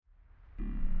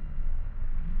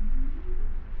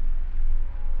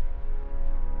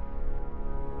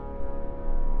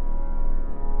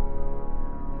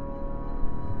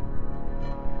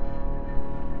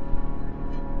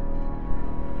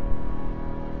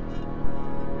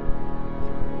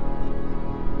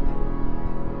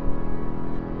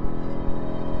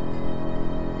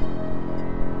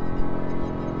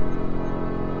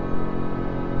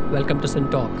welcome to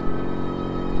Sin Talk.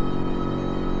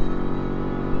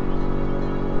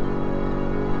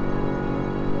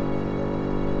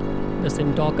 The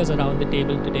Sin Talkers around the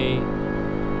table today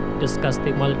discuss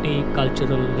the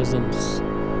multiculturalisms.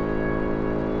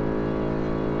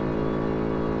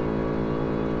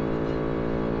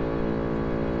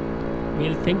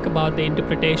 We'll think about the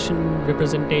interpretation,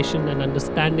 representation, and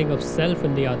understanding of self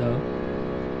in the other,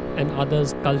 and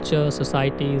others' culture,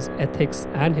 societies, ethics,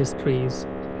 and histories.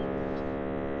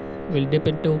 We'll dip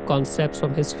into concepts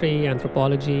from history,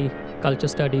 anthropology, culture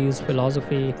studies,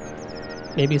 philosophy,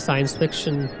 maybe science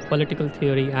fiction, political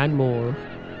theory, and more.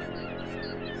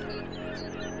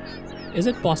 Is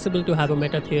it possible to have a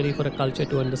meta theory for a culture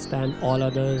to understand all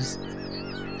others?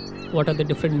 What are the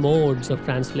different modes of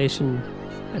translation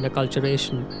and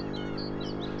acculturation?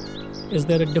 Is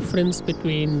there a difference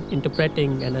between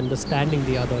interpreting and understanding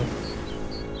the other?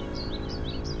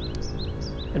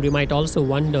 And we might also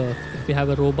wonder if we have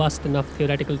a robust enough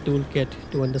theoretical toolkit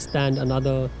to understand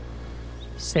another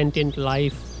sentient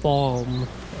life form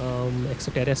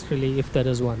extraterrestrially, if there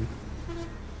is one.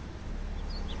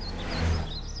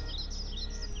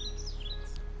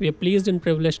 We are pleased and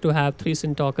privileged to have three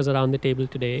Sin Talkers around the table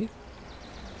today.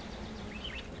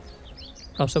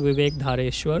 Professor Vivek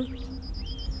Dhareshwar,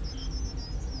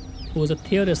 who is a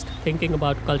theorist thinking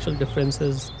about cultural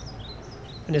differences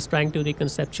and is trying to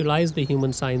reconceptualize the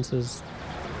human sciences.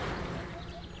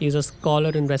 He is a scholar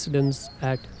in residence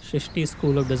at Shrishti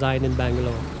School of Design in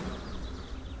Bangalore.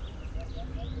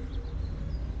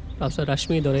 Professor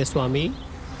Rashmi Doraiswamy,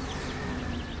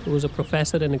 who is a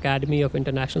professor in Academy of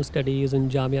International Studies in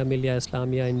Jamia Millia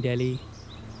Islamia in Delhi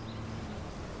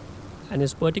and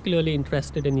is particularly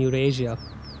interested in Eurasia.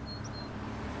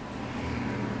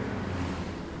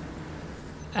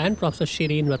 And Professor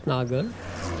Shireen Ratnagar,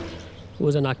 who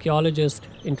is an archaeologist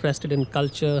interested in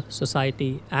culture,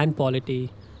 society, and polity.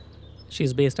 She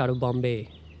is based out of Bombay.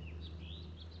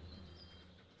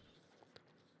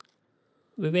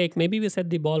 Vivek, maybe we set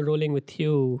the ball rolling with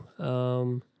you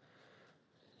to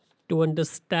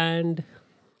understand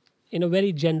in a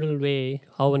very general way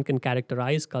how one can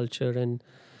characterize culture, and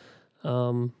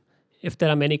if there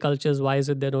are many cultures, why is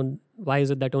it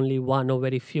that only one or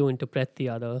very few interpret the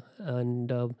other?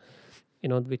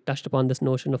 And we touched upon this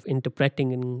notion of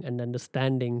interpreting and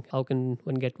understanding. How can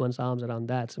one get one's arms around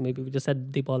that? So maybe we just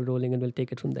set the ball rolling and we'll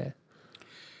take it from there.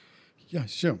 Yeah,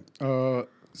 sure.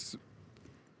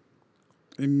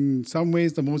 In some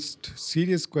ways, the most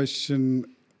serious question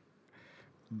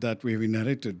that we've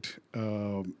inherited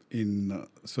in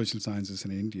social sciences in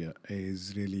India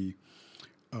is really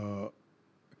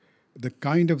the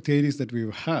kind of theories that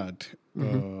we've had.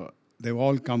 They've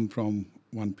all come from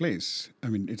one place. I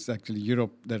mean, it's actually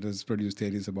Europe that has produced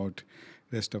theories about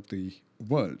rest of the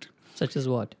world. Such as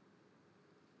what?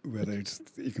 Whether it's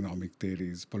economic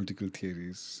theories, political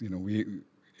theories,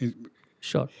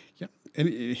 Sure. Yeah, and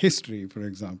history, for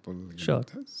example. Sure.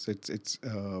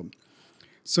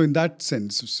 So in that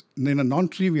sense, in a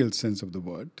non-trivial sense of the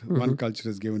word, one culture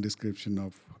has given description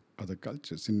of other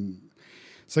cultures in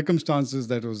circumstances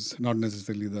that was not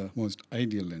necessarily the most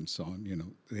ideal and so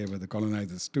on. They were the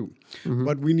colonizers too.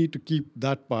 But we need to keep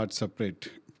that part separate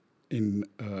in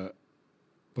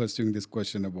pursuing this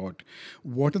question about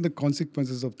what are the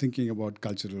consequences of thinking about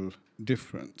cultural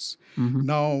difference.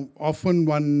 Now, often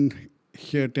one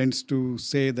here tends to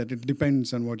say that it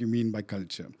depends on what you mean by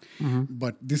culture.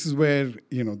 But this is where,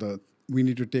 we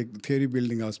need to take the theory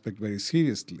building aspect very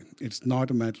seriously. It's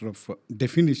not a matter of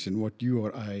definition, what you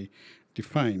or I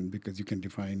define, because you can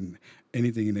define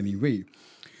anything in any way.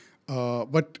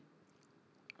 But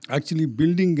actually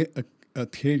building a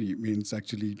theory means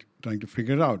actually trying to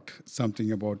figure out something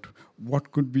about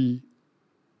what could be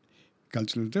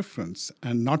cultural difference,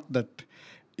 and not that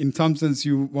in some sense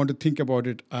you want to think about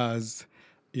it as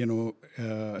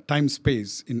time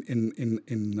space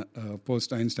in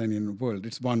post-Einsteinian world.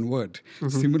 It's one word.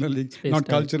 Similarly, Space not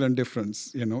time. culture and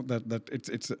difference.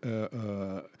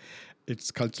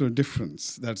 It's cultural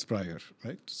difference that's prior,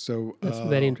 right? So That's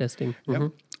very interesting. yeah.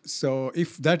 So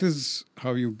if that is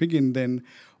how you begin, then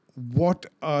what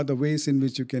are the ways in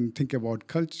which you can think about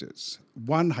cultures?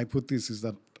 One hypothesis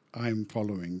that I'm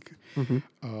following,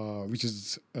 which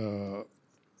is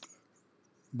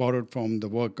borrowed from the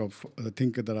work of the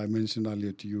thinker that I mentioned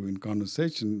earlier to you in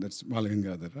conversation, that's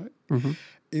Balagangadhar, right?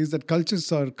 Is that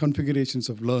cultures are configurations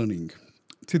of learning.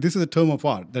 See, this is a term of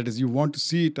art. That is, you want to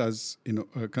see it as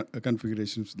a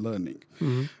configuration of learning.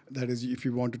 That is, if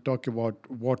you want to talk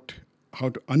about how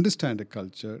to understand a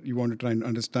culture, you want to try and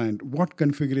understand what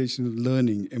configuration of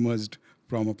learning emerged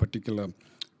from a particular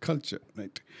culture,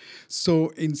 right? So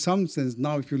in some sense,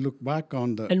 now if you look back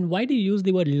on the, And why do you use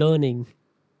the word learning?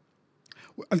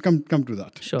 I'll come to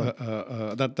that. Sure.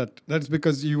 That's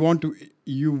because you want to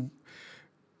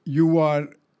you are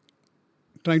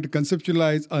trying to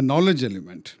conceptualize a knowledge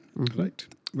element, right?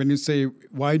 When you say,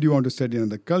 why do you want to study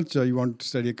another culture? You want to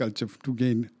study a culture to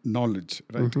gain knowledge,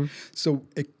 right? So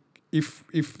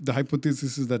if the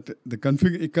hypothesis is that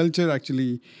a culture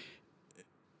actually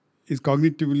is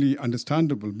cognitively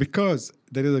understandable because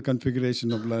there is a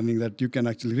configuration of learning that you can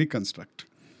actually reconstruct.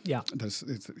 Yeah. There's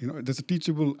a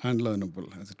teachable and learnable,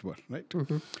 as it were, right?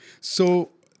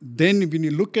 So then when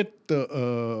you look at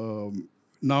the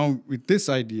now with this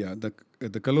idea,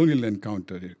 the colonial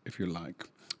encounter, if you like,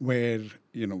 where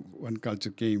one culture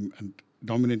came and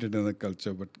dominated another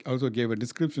culture, but also gave a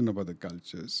description of other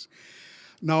cultures.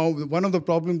 Now, one of the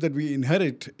problems that we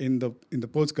inherit in the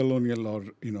post-colonial or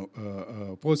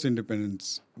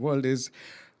post-independence world is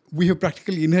we have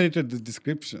practically inherited the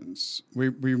descriptions.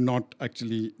 We've not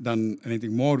actually done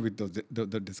anything more with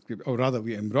the description, or rather,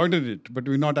 we embroidered it, but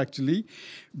we've not actually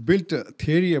built a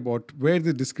theory about where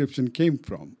the description came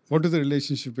from. What is the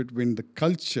relationship between the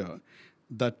culture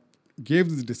that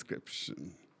gave the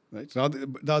description, right?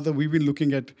 Rather, we've been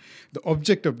looking at the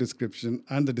object of description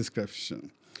and the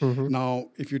description. Now,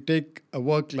 if you take a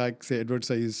work like, say, Edward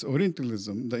Said's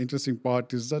Orientalism, the interesting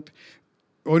part is that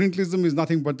Orientalism is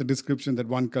nothing but the description that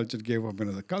one culture gave of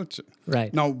another culture.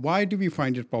 Right. Now, why do we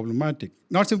find it problematic?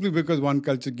 Not simply because one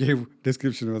culture gave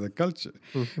description of another culture,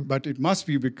 but it must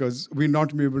be because we're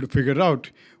not able to figure out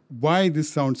why this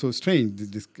sounds so strange, this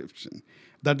description,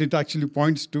 that it actually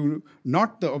points to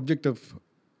not the object of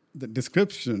the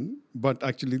description, but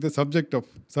actually the subject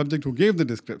who gave the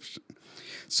description.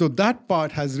 So that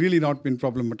part has really not been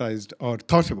problematized or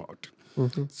thought about.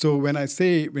 So when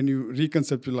you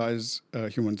reconceptualize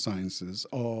human sciences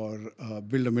or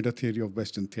build a meta theory of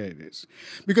Western theories,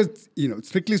 because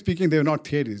strictly speaking, they're not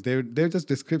theories; they're just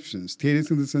descriptions.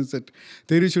 Theories in the sense that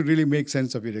theories should really make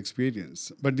sense of your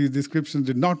experience, but these descriptions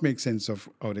did not make sense of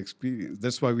our experience.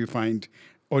 That's why we find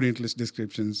Orientalist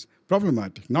descriptions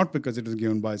problematic, not because it was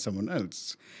given by someone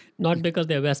else. Not because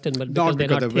they're Western, but because they're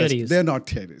not theories. They're not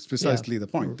theories, precisely the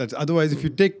point. That's, otherwise, if you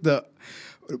take the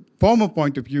former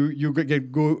point of view, you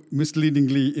go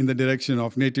misleadingly in the direction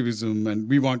of nativism and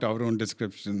we want our own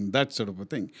description, that sort of a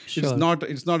thing. Sure.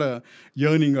 It's not a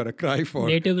yearning or a cry for...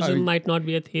 Nativism might not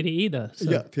be a theory either. So.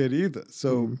 Yeah, theory either.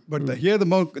 So, but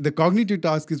the cognitive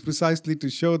task is precisely to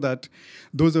show that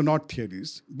those are not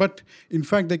theories, but in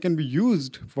fact they can be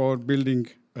used for building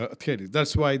theories.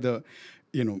 That's why the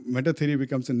meta theory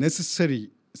becomes a necessary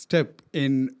step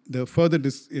in the further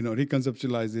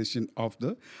reconceptualization of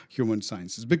the human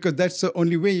sciences, because that's the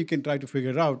only way you can try to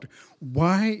figure out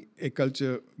why a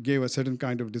culture gave a certain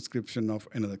kind of description of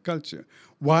another culture.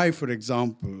 Why, for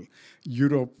example,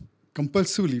 Europe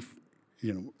compulsively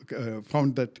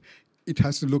found that it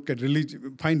has to look at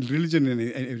find religion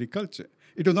in every culture.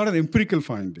 It was not an empirical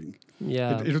finding.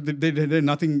 Yeah. They did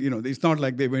nothing, it's not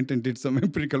like they went and did some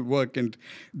empirical work and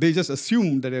they just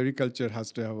assumed that every culture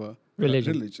has to have a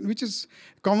religion, which is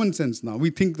common sense now.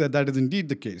 We think that is indeed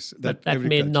the case. That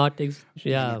may not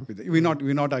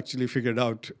We're not actually figured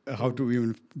out how to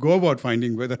even go about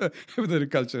finding whether a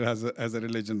culture has a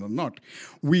religion or not.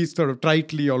 We sort of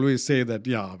tritely always say that,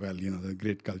 the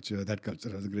great culture, that culture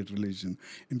has a great religion.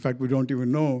 In fact, we don't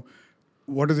even know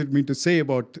what does it mean to say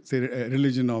about, say, a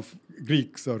religion of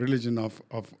Greeks or religion of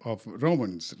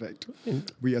Romans, right?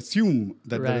 We assume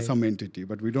that there is some entity,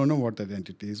 but we don't know what that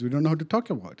entity is. We don't know how to talk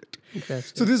about it.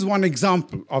 So this is one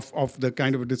example of the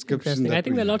kind of a description. I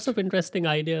think there are lots of interesting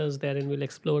ideas there, and we'll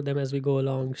explore them as we go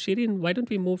along. Shirin, why don't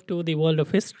we move to the world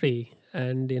of history?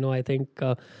 And, I think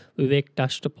Vivek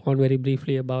touched upon very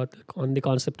briefly on the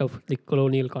concept of the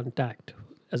colonial contact,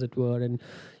 as it were. And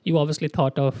you obviously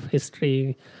thought of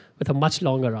history with a much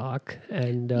longer arc.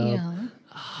 And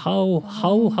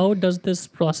how does this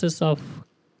process of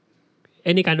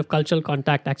any kind of cultural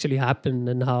contact actually happen,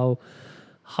 and how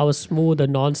smooth or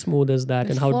non-smooth is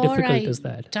that, and how difficult is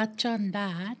that? Touch on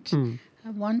that, I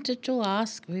wanted to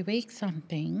ask Vivek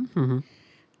something,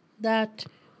 that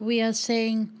we are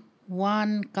saying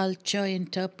one culture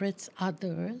interprets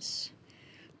others,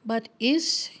 but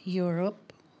is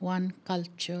Europe one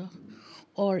culture,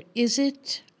 or is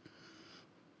it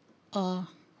a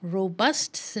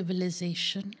robust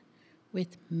civilization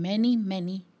with many,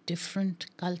 many different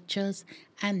cultures,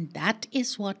 and that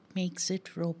is what makes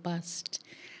it robust?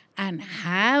 And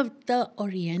have the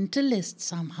Orientalists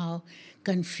somehow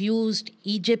confused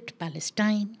Egypt,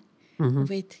 Palestine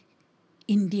with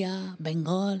India,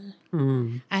 Bengal?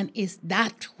 And is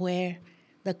that where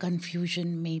the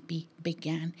confusion maybe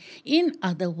began. In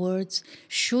other words,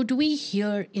 should we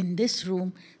here in this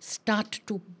room start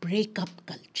to break up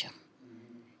culture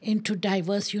into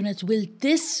diverse units? Will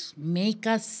this make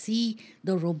us see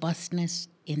the robustness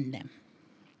in them?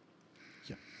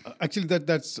 Actually,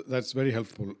 that's very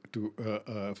helpful to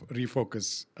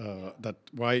refocus that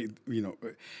why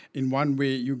in one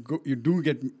way you do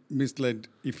get misled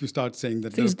if you start saying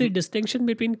that. So is the distinction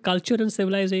between culture and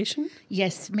civilization?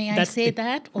 Yes, may I That's say the-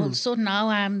 that? Also, now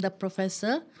I am the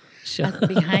professor Sure.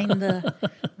 behind the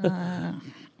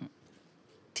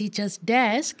teacher's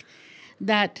desk,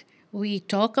 that we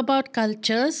talk about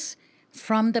cultures.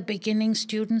 From the beginning,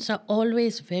 students are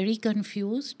always very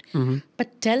confused.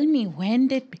 But tell me, when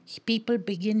did people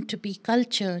begin to be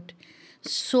cultured?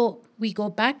 So we go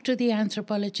back to the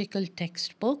anthropological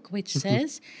textbook, which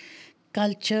says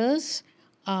cultures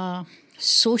are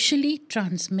socially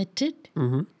transmitted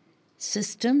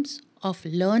systems of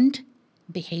learned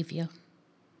behavior.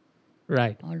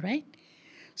 Right. All right.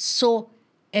 So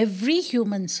every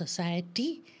human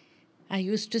society, I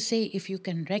used to say, if you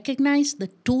can recognize the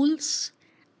tools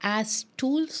as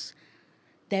tools,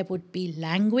 there would be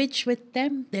language with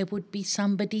them, there would be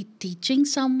somebody teaching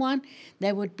someone,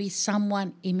 there would be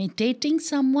someone imitating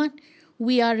someone.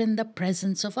 We are in the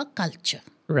presence of a culture.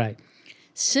 Right.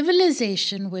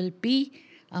 Civilization will be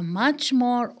a much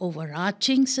more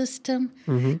overarching system.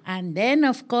 And then,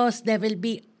 of course, there will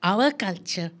be our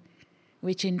culture,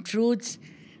 which intrudes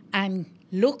and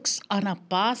looks on a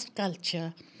past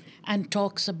culture and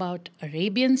talks about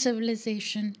Arabian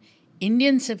civilization,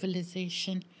 Indian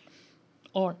civilization,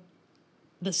 or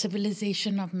the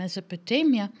civilization of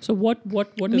Mesopotamia. So what is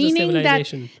a Meaning that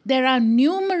civilization? there are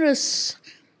numerous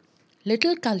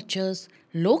little cultures,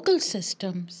 local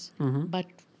systems, but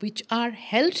which are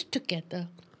held together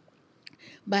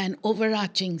by an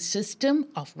overarching system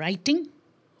of writing,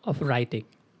 Of writing.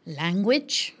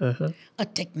 language, a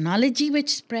technology which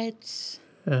spreads,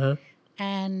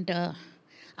 and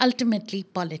ultimately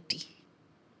polity.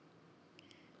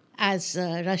 As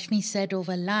Rashmi said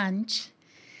over lunch,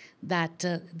 that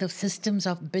the systems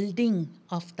of building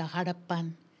of the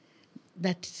Harappan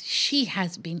that she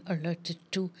has been alerted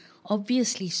to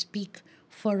obviously speak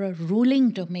for a ruling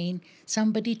domain,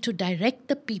 somebody to direct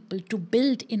the people to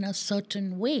build in a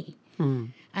certain way.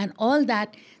 And all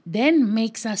that then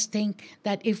makes us think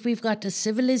that if we've got a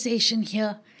civilization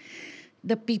here,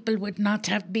 the people would not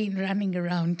have been running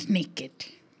around naked.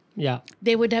 Yeah.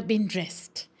 They would have been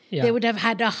dressed. Yeah. They would have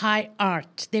had a high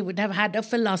art. They would have had a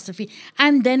philosophy.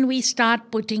 And then we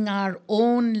start putting our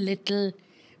own little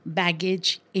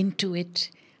baggage into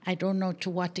it. I don't know to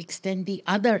what extent the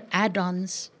other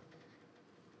add-ons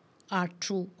are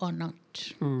true or not.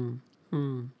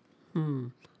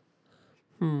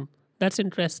 That's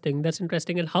interesting.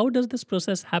 And how does this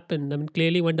process happen? I mean,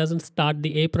 clearly one doesn't start.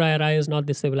 The a priori is not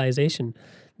the civilization.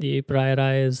 The a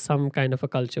priori is some kind of a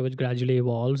culture which gradually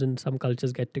evolves, and some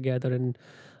cultures get together. And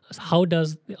how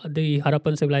does the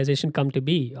Harappan civilization come to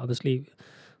be? Obviously,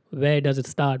 where does it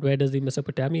start? Where does the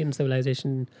Mesopotamian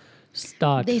civilization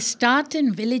start? They start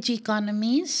in village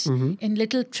economies, in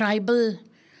little tribal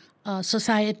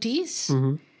societies.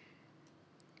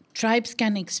 Tribes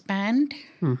can expand.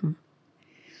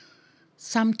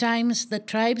 Sometimes the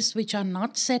tribes which are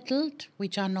not settled,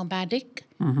 which are nomadic,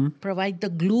 provide the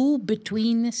glue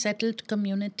between settled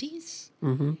communities.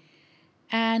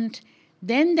 And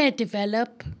then they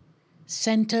develop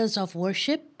centers of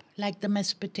worship, like the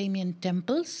Mesopotamian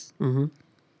temples,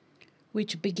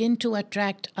 which begin to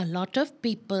attract a lot of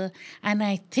people. And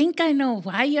I think I know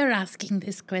why you're asking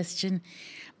this question,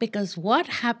 because what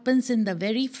happens in the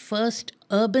very first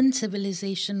urban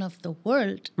civilization of the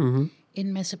world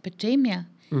in Mesopotamia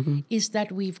is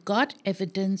that we've got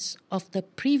evidence of the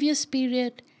previous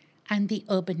period and the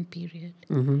urban period.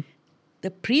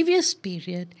 The previous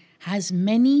period has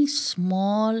many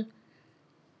small,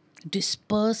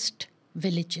 dispersed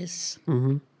villages.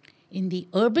 In the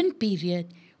urban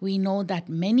period, we know that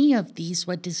many of these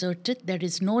were deserted. There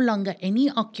is no longer any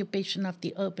occupation of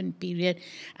the urban period,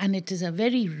 and it is a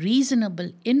very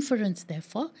reasonable inference,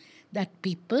 therefore, that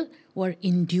people were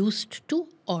induced to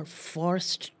or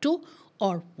forced to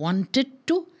or wanted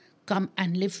to come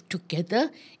and live together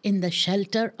in the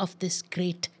shelter of this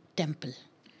great temple.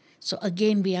 So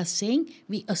again, we are saying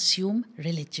we assume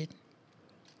religion.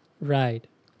 Right.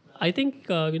 I think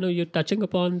you're touching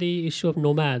upon the issue of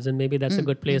nomads, and maybe that's a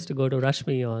good place to go to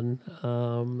Rashmi on,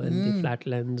 and the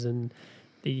flatlands and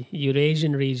the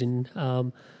Eurasian region.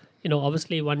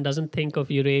 obviously one doesn't think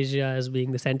of Eurasia as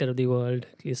being the center of the world,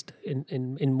 at least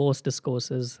in most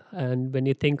discourses. And when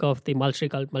you think of the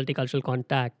multicultural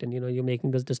contact, and you're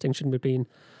making this distinction between,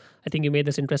 I think you made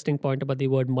this interesting point about the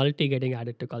word multi getting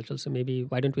added to culture. So maybe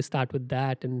why don't we start with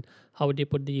that, and how would you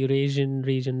put the Eurasian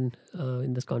region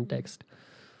in this context?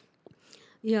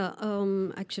 Yeah,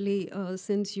 actually,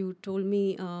 since you told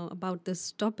me about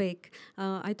this topic,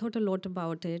 I thought a lot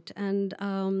about it. And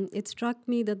it struck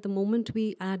me that the moment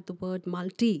we add the word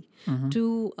multi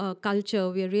to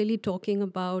culture, we are really talking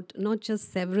about not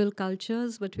just several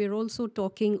cultures, but we're also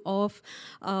talking of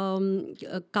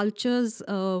cultures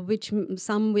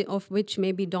some of which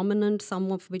may be dominant,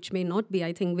 some of which may not be.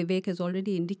 I think Vivek has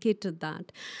already indicated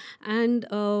that. And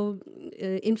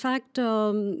in fact,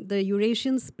 the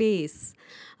Eurasian space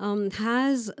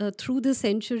has, through the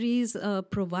centuries,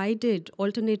 provided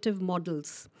alternative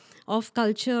models of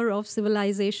culture, of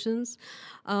civilizations.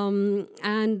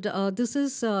 And this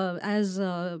is, as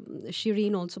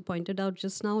Shireen also pointed out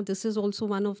just now, this is also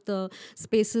one of the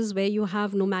spaces where you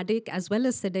have nomadic as well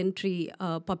as sedentary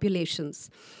populations.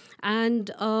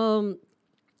 And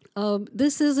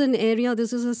this is an area,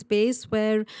 this is a space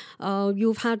where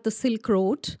you've had the Silk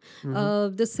Road.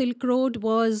 The Silk Road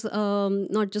was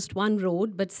not just one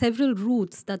road, but several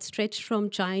routes that stretched from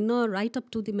China right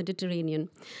up to the Mediterranean.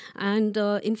 And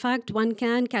in fact, one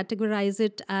can categorize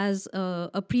it as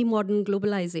a pre-modern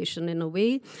globalization in a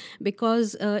way,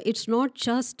 because it's not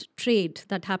just trade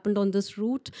that happened on this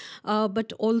route,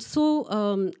 but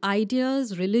also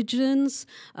ideas, religions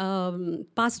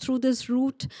passed through this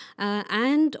route,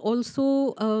 and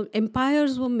also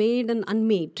empires were made and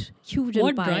unmade, huge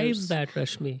What empires. drives that,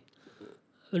 Rashmi?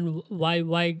 I mean,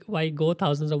 why go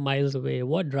thousands of miles away?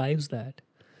 What drives that?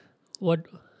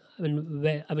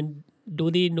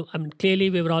 Clearly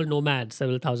we were all nomads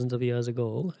several thousands of years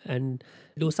ago, and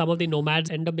do some of the nomads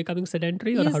end up becoming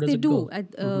sedentary, or Yes, how does they it do.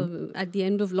 go? At the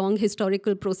end of long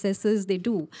historical processes, they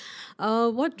do.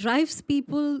 What drives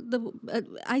people?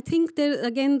 I think there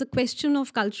again the question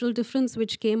of cultural difference,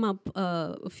 which came up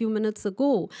a few minutes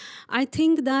ago. I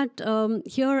think that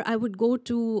here I would go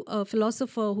to a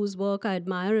philosopher whose work I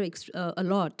admire a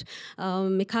lot,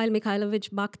 Mikhail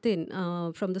Mikhailovich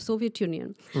Bakhtin from the Soviet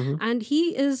Union, and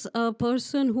he is a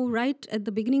person who, right at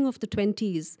the beginning of the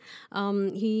 20s,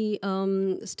 he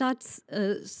starts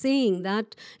saying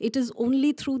that it is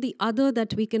only through the other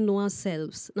that we can know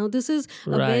ourselves. Now, this is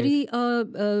a very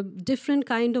different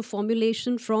kind of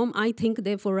formulation from I think,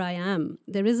 therefore I am.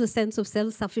 There is a sense of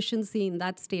self-sufficiency in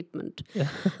that statement.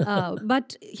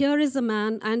 But here is a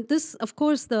man, and this, of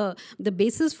course, the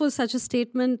basis for such a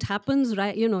statement happens,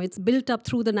 right? It's built up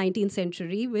through the 19th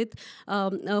century with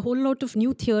a whole lot of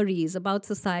new theories about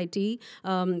society,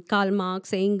 Karl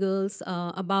Marx, Engels,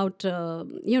 about,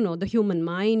 the human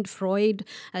mind, Freud,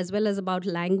 as well as about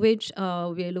language.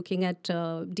 We're looking at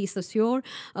de Saussure.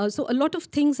 So a lot of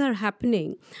things are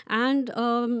happening. And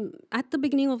at the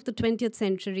beginning of the 20th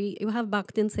century, you have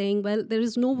Bakhtin saying, well, there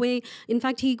is no way. In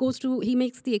fact, he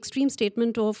makes the extreme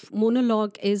statement of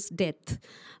monologue is death.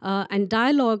 And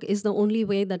dialogue is the only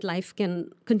way that life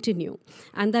can continue.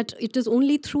 And that it is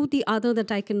only through the other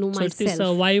that I can know myself. So it's the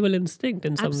survival instinct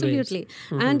in some ways. Absolutely.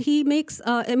 And he makes,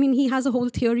 he has a whole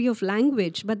theory of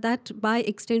language, but that by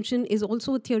extension is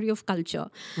also a theory of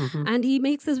culture. And he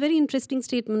makes this very interesting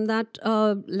statement that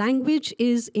language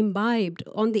is imbibed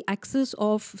on the axis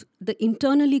of the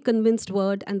internally convinced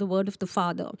word and the word of the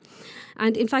father.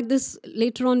 And in fact, this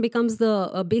later on becomes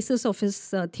the basis of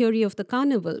his theory of the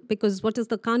carnival, because what is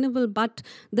the carnival but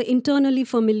the internally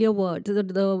familiar word,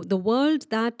 the world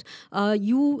that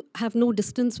you have no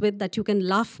distance with, that you can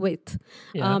laugh with,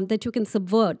 that you can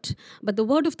subvert. But the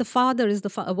word of the father is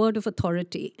the word of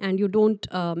authority, and you don't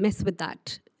mess with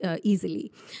that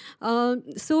easily.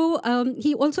 So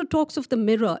he also talks of the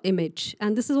mirror image,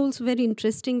 and this is also very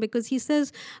interesting because he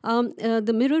says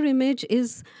the mirror image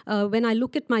is when I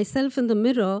look at myself in the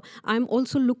mirror, I'm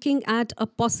also looking at a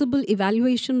possible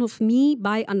evaluation of me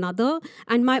by another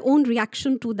and my own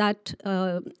reaction to that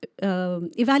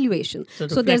evaluation.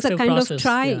 So there's a kind process,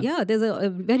 of there's a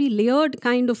very layered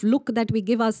kind of look that we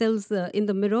give ourselves in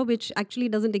the mirror, which actually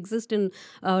doesn't exist in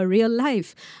real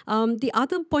life. The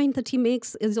other point that he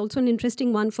makes is also an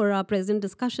interesting one for our present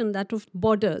discussion, that of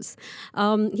borders.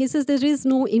 He says there is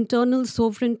no internal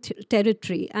sovereign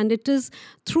territory, and it is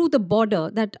through the border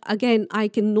that, again, I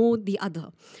can know the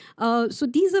other. So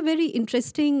these are very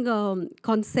interesting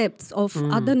concepts of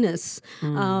otherness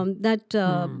that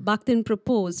Bakhtin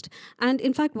proposed. And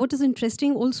in fact, what is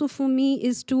interesting also for me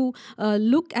is to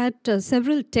look at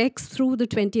several texts through the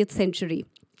 20th century.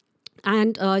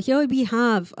 And here we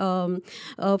have,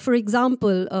 for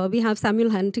example, we have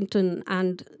Samuel Huntington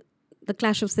and The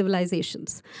Clash of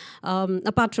Civilizations.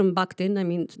 Apart from Bakhtin, I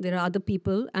mean, there are other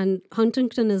people, and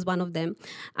Huntington is one of them.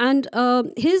 And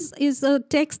his is a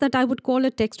text that I would call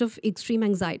a text of extreme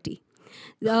anxiety.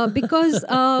 Because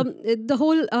the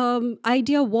whole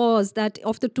idea was that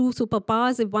of the two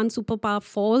superpowers, if one superpower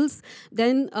falls,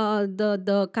 then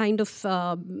the kind of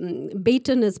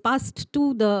baton is passed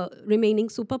to the remaining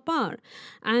superpower.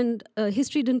 And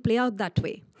history didn't play out that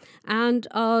way. And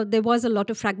there was a lot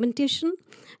of fragmentation.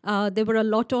 There were a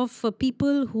lot of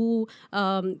people who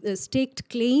staked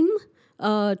claim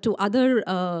to other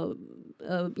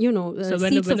So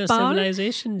when seats when of a power.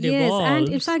 civilization Yes, devolves, and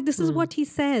in fact, this is what he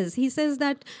says. He says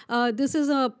that this is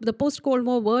the post-Cold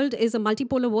War world is a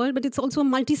multipolar world, but it's also a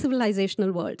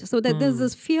multi-civilizational world. So that there's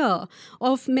this fear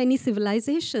of many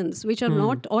civilizations, which are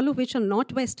not, all of which are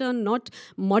not Western, not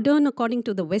modern according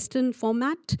to the Western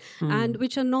format, and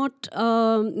which are not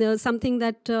something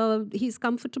that he's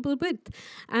comfortable with.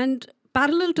 And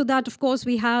parallel to that, of course,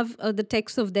 we have the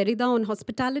text of Derrida on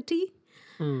hospitality.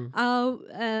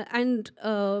 And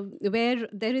where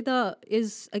Derrida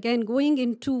is again going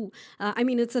into, I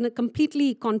mean, it's in a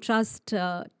completely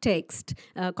contrastive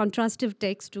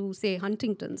text to, say,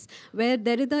 Huntington's, where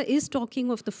Derrida is talking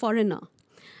of the foreigner.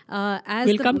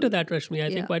 We'll come to that, Rashmi. I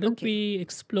think why don't we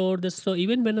explore this? So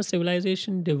even when a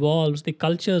civilization devolves, the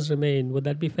cultures remain. Would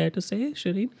that be fair to say,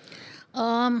 Shireen?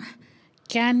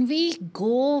 Can we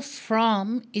go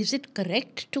from, is it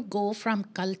correct to go from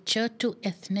culture to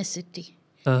ethnicity?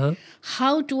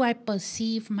 How do I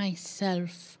perceive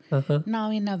myself?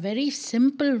 Now, in a very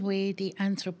simple way, the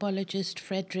anthropologist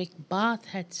Frederick Barth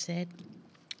had said,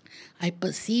 I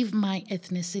perceive my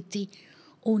ethnicity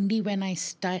only when I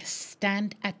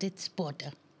stand at its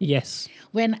border. Yes.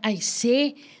 When I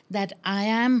say that I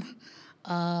am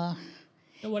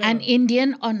an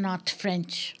Indian or not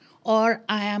French, or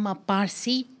I am a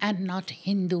Parsi and not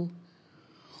Hindu,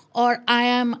 or I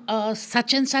am a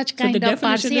such and such kind of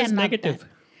Parsi and not negative. that.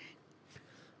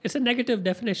 It's a negative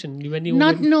definition.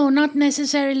 Not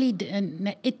necessarily.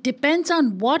 It depends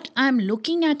on what I'm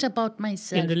looking at about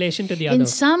myself. In relation to the other. In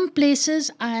some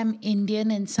places, I am Indian.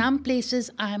 In some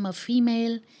places, I am a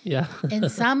female. Yeah. In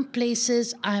some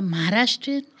places, I am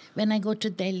Maharashtrian when I go to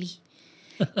Delhi.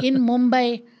 In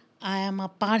Mumbai, I am a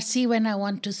Parsi when I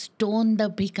want to stone the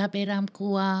Bhika Beram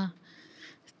Kua.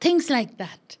 Things like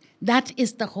that. That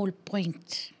is the whole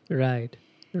point. Right.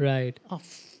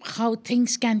 Of how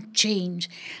things can change.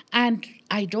 And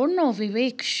I don't know,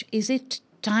 Vivek, is it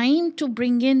time to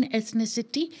bring in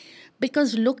ethnicity?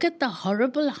 Because look at the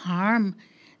horrible harm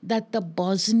that the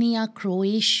Bosnia,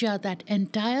 Croatia, that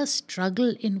entire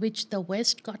struggle in which the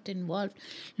West got involved,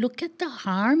 look at the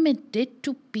harm it did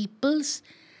to people's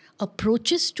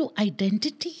approaches to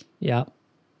identity. Yeah.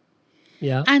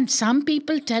 And some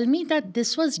people tell me that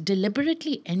this was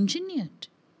deliberately engineered.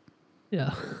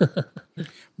 Yeah.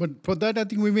 But for that, I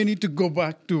think we may need to go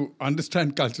back to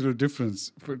understand cultural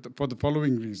difference for the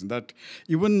following reason, that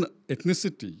even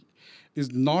ethnicity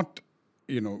is not,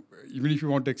 even if you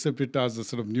want to accept it as a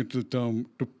sort of neutral term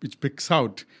which picks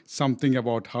out something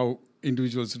about how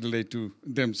individuals relate to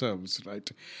themselves, right?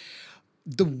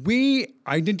 The way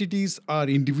identities are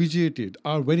individuated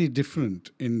are very different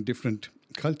in different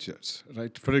cultures,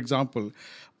 right? For example,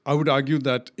 I would argue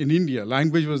that in India,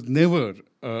 language was never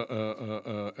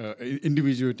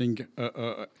individuating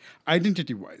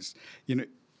identity-wise.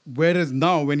 Whereas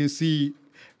now, when you see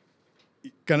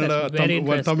Kannada,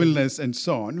 Tamilness, and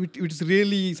so on, it's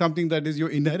really something that is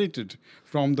inherited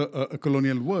from the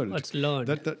colonial world. It's learned.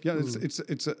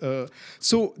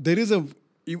 So there is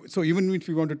so even if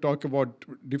we want to talk about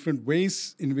different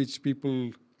ways in which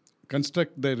people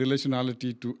construct their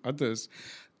relationality to others,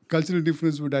 cultural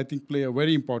difference would, I think, play a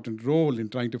very important role in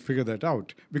trying to figure that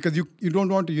out. Because you don't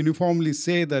want to uniformly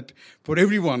say that for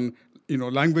everyone,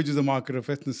 language is a marker of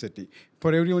ethnicity.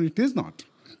 For everyone, it is not.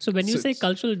 So when you say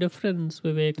cultural difference,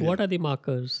 Vivek, what are the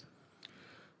markers?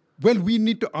 Well, we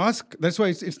need to ask. That's why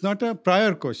it's not a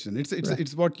prior question.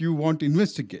 It's what you want to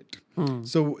investigate.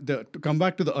 So to come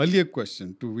back to the earlier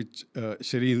question, to which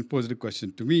Shireen posed a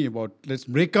question to me about let's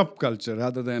break up culture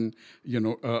rather than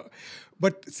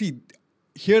But see,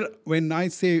 here when I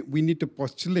say we need to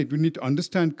postulate, we need to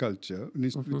understand culture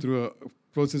through a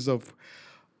process of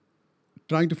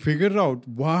trying to figure out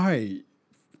why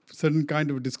certain kind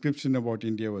of description about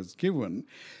India was given.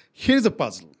 Here's a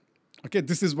puzzle. Okay,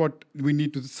 this is what we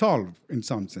need to solve in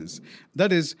some sense.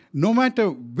 That is, no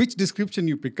matter which description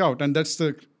you pick out, and that's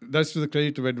to the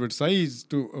credit of Edward Saiz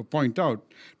to have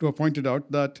pointed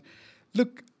out that,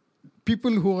 look,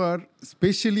 people who are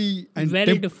spatially and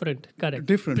Very different, correct.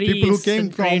 different. People who Priests came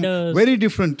and from traders. very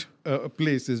different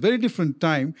places, very different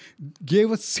time,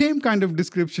 gave us same kind of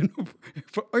description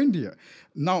for India.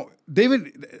 Now,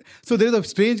 so there's a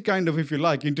strange kind of, if you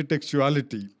like,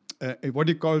 intertextuality, what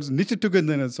he calls niche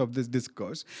togetherness of this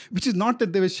discourse, which is not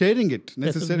that they were sharing it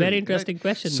necessarily. That's a very interesting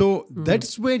question. So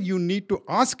that's where you need to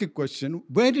ask a question,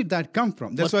 where did that come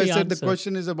from? That's What's why I the said answer? the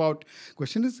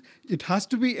question is, it has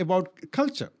to be about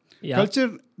culture. Yeah.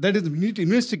 Culture, that is, we need to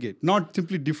investigate, not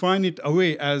simply define it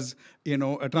away as,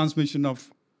 a transmission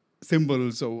of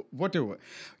symbols or whatever.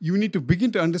 You need to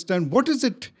begin to understand what is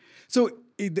it. So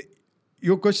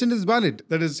your question is valid.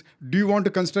 That is, do you want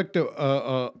to construct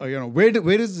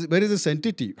where is this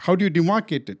entity? How do you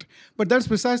demarcate it? But that's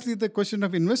precisely the question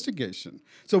of investigation.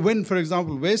 So when, for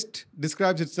example, West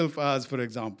describes itself as, for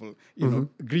example,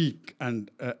 Greek and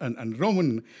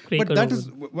Roman, Greek but or that is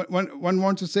one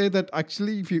wants to say that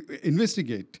actually, if you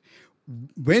investigate,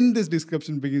 when this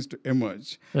description begins to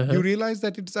emerge, you realize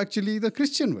that it's actually the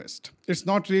Christian West. It's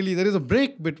not really, there is a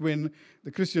break between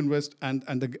the Christian West and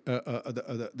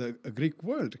the Greek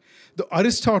world. The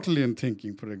Aristotelian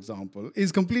thinking, for example,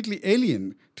 is completely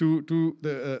alien to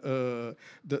the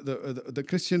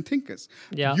Christian thinkers.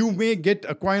 Yeah. You may get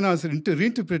Aquinas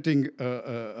reinterpreting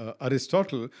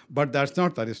Aristotle, but that's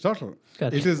not Aristotle.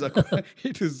 Correct.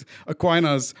 It is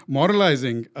Aquinas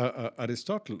moralizing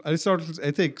Aristotle. Aristotle's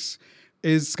ethics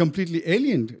is completely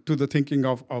alien to the thinking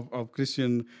of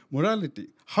Christian morality.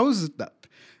 How is it that?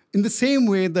 In the same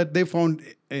way that they found,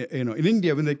 in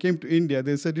India, when they came to India,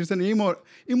 they said it's an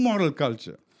immoral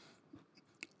culture.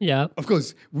 Yeah. Of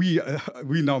course, we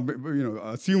now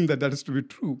assume that is to be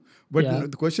true. But Yeah.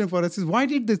 the question for us is, why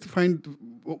did they find,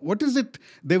 what is it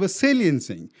they were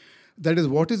saliencing? That is,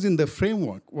 what is in the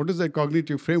framework? What is the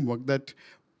cognitive framework that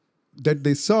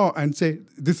they saw and say,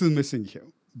 this is missing here?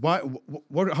 Why?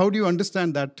 How do you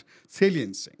understand that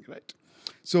saliencing, right?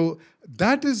 So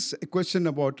that is a question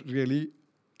about really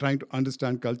trying to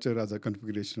understand culture as a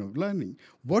configuration of learning.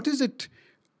 What is it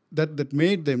that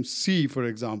made them see, for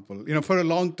example, for a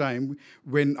long time,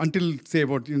 until say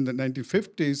about in the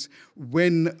 1950s,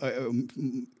 when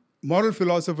moral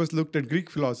philosophers looked at Greek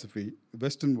philosophy,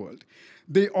 Western world,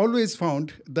 they always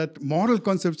found that moral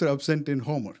concepts are absent in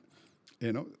Homer.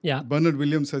 Yeah. Bernard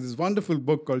Williams has this wonderful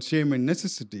book called Shame and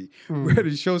Necessity, where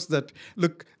he shows that,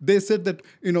 look, they said that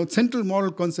central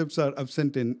moral concepts are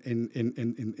absent in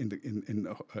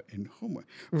Homer.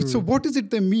 So what is it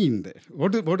they mean there?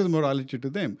 What is morality to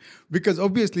them? Because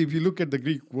obviously, if you look at the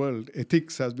Greek world,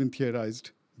 ethics has been theorized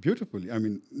beautifully. I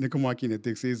mean, Nicomachean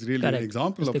ethics is really Correct. an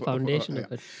example It's of the foundation of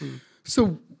yeah. it.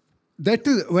 So that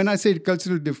is, when I say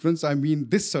cultural difference, I mean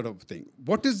this sort of thing.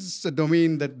 What is the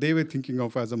domain that they were thinking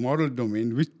of as a moral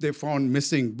domain, which they found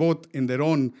missing both in their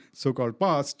own so-called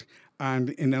past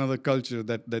and in another culture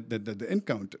that they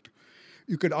encountered?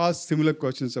 You could ask similar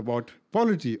questions about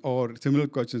polity or similar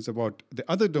questions about the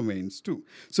other domains too.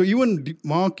 So even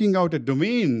marking out a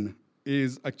domain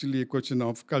is actually a question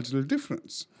of cultural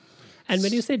difference. And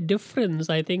when you say difference,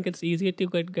 I think it's easier to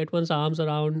get one's arms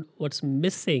around what's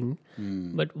missing.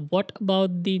 But what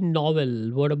about the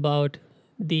novel? What about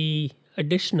the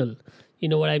additional? You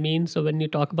know what I mean? So when you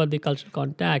talk about the cultural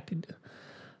contact,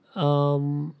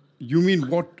 You mean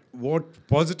what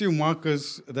positive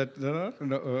markers that there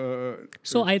are?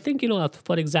 so I think,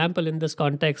 for example, in this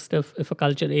context, if a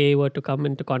culture A were to come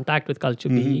into contact with culture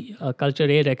B, culture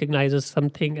A recognizes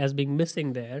something as being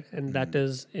missing there, and that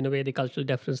is, in a way, the cultural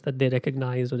difference that they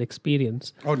recognize or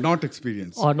experience. Or not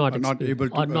experience. Or not able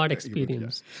to. or not yeah.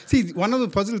 experience. See, one of the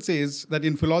puzzles is that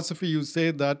in philosophy you say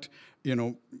that,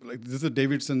 like this is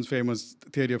Davidson's famous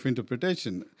theory of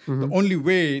interpretation. The only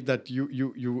way that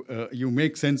you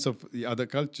make sense of the other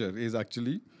culture is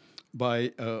actually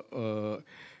by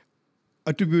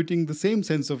attributing the same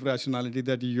sense of rationality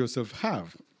that you yourself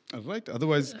have. Right?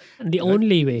 Otherwise, And the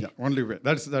only way. yeah, only way.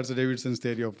 That's a Davidson's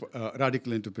theory of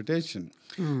radical interpretation.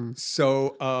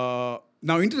 So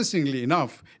now, interestingly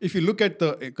enough, if you look at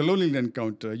the colonial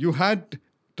encounter, you had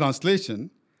translation,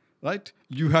 right?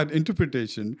 You had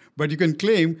interpretation, but you can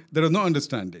claim there was no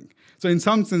understanding. So in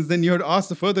some sense, then you had to ask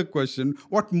the further question,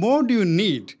 what more do you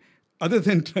need other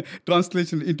than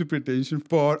translation and interpretation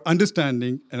for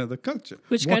understanding another culture?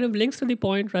 Which kind of links to the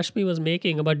point Rashmi was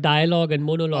making about dialogue and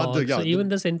monologue. yeah, So even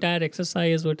this entire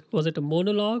exercise, was it a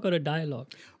monologue or a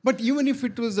dialogue? But even if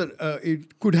it was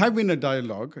it could have been a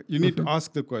dialogue, you need to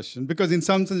ask the question, because in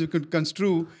some sense you could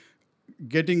construe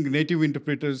getting native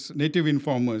interpreters, native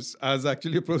informers as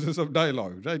actually a process of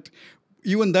dialogue, right?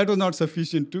 Even that was not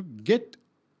sufficient to get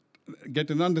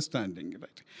an understanding,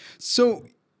 right? So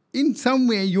in some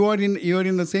way you are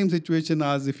in the same situation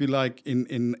as, if you like,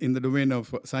 in the domain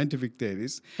of scientific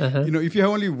theories. If you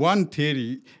have only one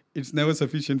theory, it's never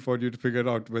sufficient for you to figure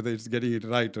out whether it's getting it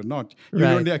right or not. You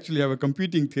Right. only actually have a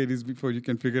competing theories before you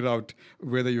can figure out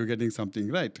whether you're getting something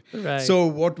right. Right. So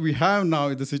what we have now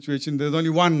is the situation, there's only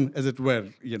one, as it were,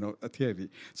 a theory.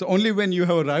 So only when you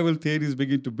have rival theories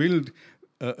begin to build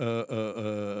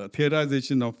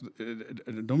theorization of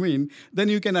domain, then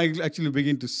you can actually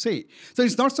begin to say. So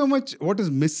it's not so much what is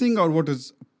missing or what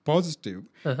is positive,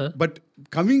 but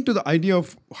coming to the idea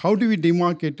of how do we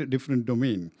demarcate a different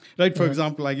domain, right? For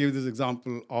example, I gave this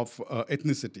example of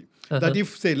ethnicity, that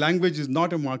if, say, language is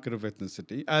not a marker of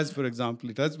ethnicity, as, for example,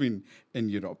 it has been in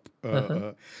Europe,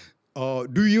 do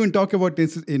you even talk about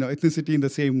ethnicity in the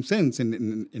same sense in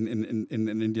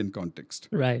an Indian context?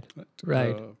 Right.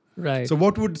 Right. So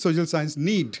what would social science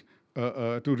need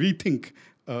to rethink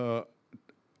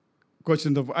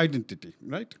questions of identity,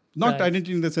 right? Not Right.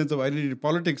 identity in the sense of identity,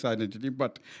 politics identity,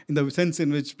 but in the sense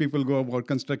in which people go about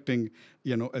constructing,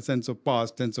 a sense of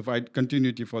past, sense of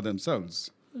continuity for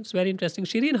themselves. It's very interesting.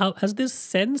 Shireen, how has this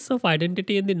sense of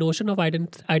identity and the notion of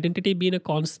identity been a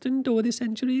constant over the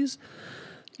centuries?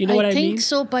 You know what I think mean?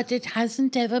 so, but it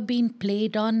hasn't ever been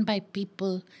played on by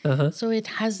people. So it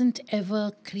hasn't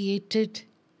ever created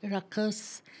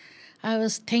ruckus. I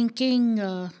was thinking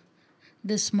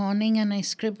this morning, and I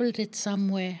scribbled it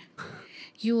somewhere.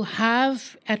 You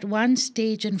have at one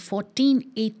stage in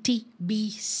 1480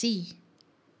 BC,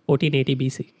 1480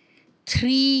 BC.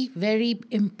 3 very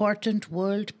important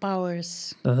world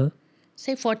powers.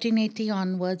 Say 1480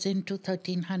 onwards into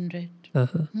 1300.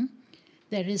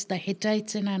 There is the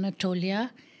Hittites in Anatolia,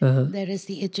 there is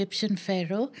the Egyptian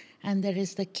pharaoh, and there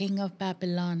is the king of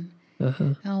Babylon.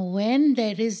 Now, when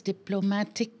there is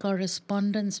diplomatic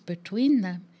correspondence between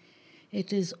them,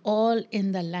 it is all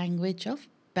in the language of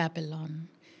Babylon.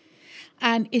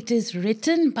 And it is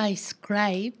written by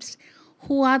scribes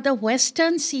who are the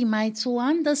Western Semites, who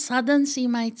are the Southern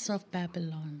Semites of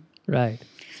Babylon. Right.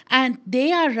 And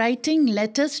they are writing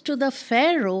letters to the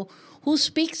pharaoh who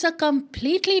speaks a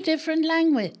completely different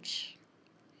language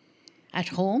at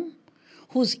home,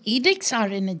 whose edicts are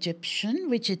in Egyptian,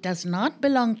 which it does not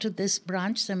belong to this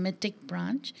branch, Semitic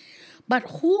branch, but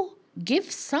who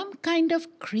gives some kind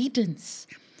of credence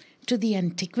to the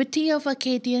antiquity of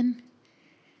Akkadian,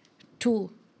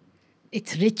 to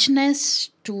its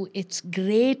richness, to its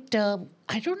great,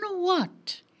 I don't know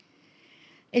what.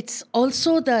 It's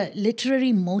also the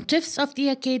literary motifs of the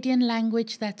Akkadian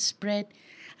language that spread.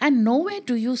 And nowhere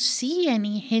do you see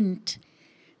any hint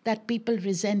that people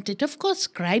resent it. Of course,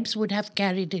 scribes would have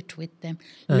carried it with them.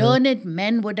 Learned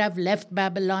men would have left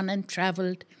Babylon and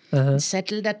traveled,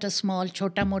 settled at a small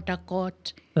chota mota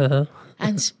court,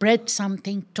 and spread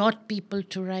something, taught people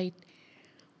to write.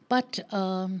 But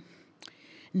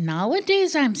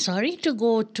nowadays, I'm sorry to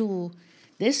go to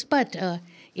this, but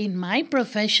in my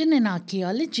profession in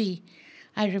archaeology,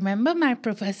 I remember my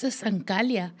professor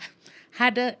Sankalia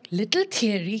had a little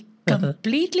theory,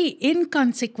 completely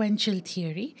inconsequential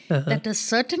theory, that a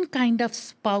certain kind of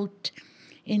spout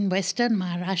in Western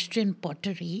Maharashtrian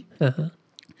pottery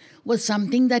was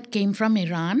something that came from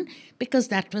Iran, because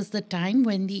that was the time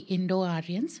when the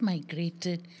Indo-Aryans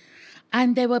migrated.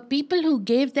 And there were people who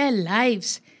gave their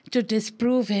lives to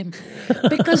disprove him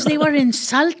because they were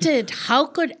insulted. How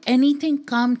could anything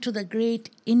come to the great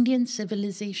Indian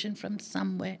civilization from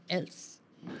somewhere else?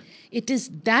 It is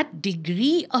that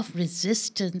degree of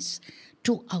resistance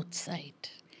to outside.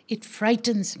 It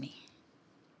frightens me.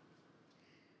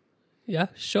 Yeah,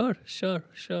 sure.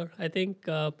 I think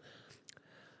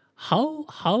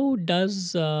how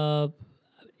does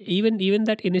even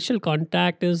that initial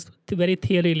contact is very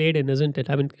theory laden, isn't it?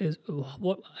 I mean,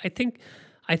 I think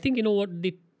what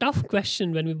the tough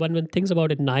question when one thinks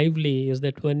about it naively is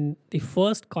that when the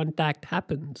first contact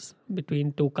happens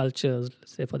between two cultures,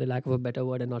 say for the lack of a better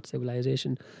word, and not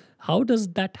civilization, how does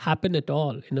that happen at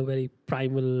all in a very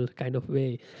primal kind of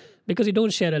way? Because you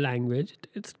don't share a language,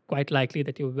 it's quite likely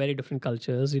that you're very different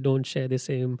cultures. You don't share the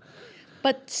same.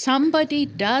 But somebody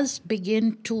does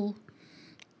begin to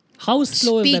How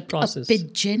slow is speak that process? a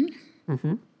pidgin.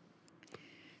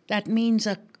 That means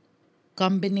a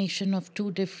combination of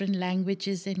two different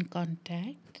languages in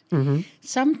contact.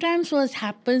 Sometimes what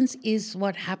happens is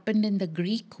what happened in the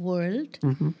Greek world,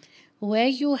 where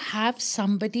you have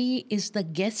somebody is the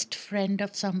guest friend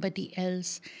of somebody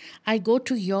else. I go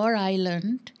to your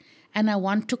island and I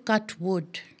want to cut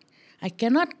wood. I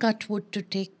cannot cut wood to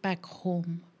take back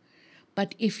home.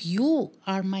 But if you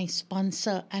are my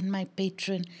sponsor and my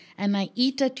patron and I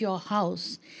eat at your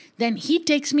house, then he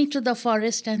takes me to the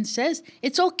forest and says,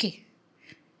 it's okay.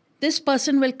 this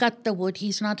person will cut the wood.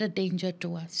 He's not a danger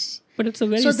to us. But it's a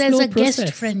very So slow there's a process.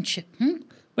 guest friendship.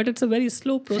 But it's a very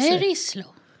slow process. Very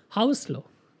slow. How slow?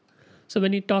 So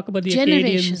when you talk about the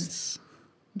Acadians...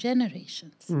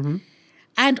 Generations.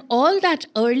 And all that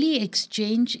early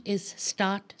exchange is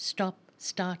start, stop,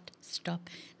 start, stop.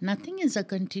 Nothing is a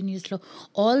continuous flow.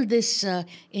 All this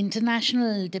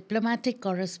international diplomatic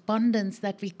correspondence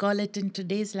that we call it in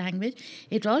today's language,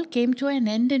 it all came to an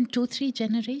end in 2-3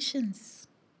 generations.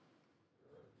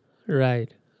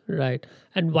 Right.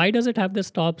 And why does it have the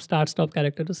start-stop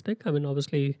characteristic? I mean,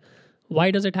 obviously,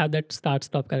 why does it have that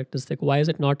start-stop characteristic? Why is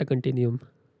it not a continuum?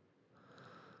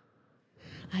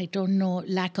 I don't know,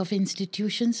 lack of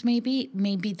institutions maybe.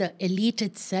 Maybe the elite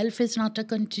itself is not a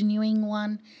continuing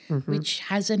one, which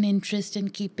has an interest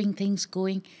in keeping things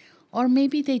going. Or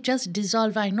maybe they just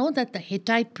dissolve. I know that the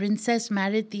Hittite princess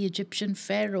married the Egyptian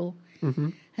pharaoh.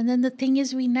 And then the thing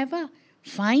is, we never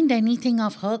find anything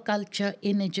of her culture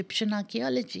in Egyptian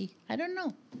archaeology. I don't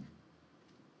know.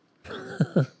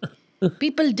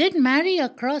 People did marry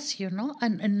across,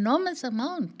 an enormous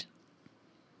amount.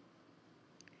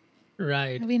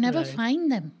 Right. We never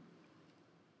find them.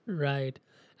 Right.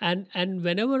 And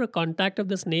whenever a contact of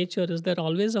this nature, is there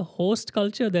always a host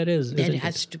culture? There is. There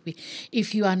has to be.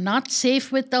 If you are not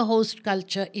safe with the host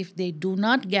culture, if they do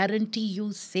not guarantee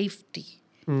you safety,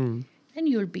 then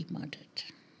you'll be murdered.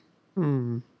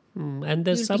 And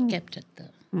there's You'll be kept at the...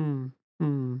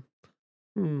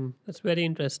 That's very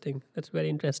interesting.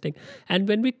 And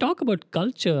when we talk about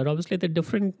culture, obviously the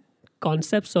different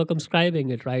concepts circumscribing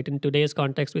it, right? In today's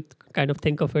context, we kind of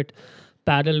think of it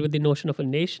parallel with the notion of a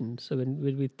nation. So when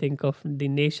we think of the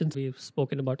nations, we've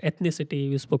spoken about ethnicity,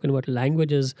 we've spoken about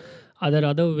languages. Are there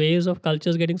other ways of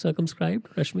cultures getting circumscribed,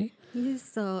 Rashmi?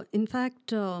 Yes, in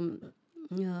fact,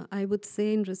 I would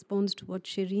say in response to what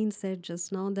Shireen said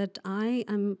just now, that I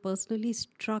am personally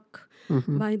struck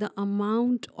by the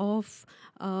amount of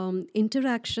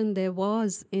interaction there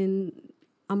was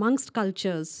amongst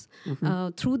cultures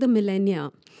through the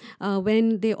millennia,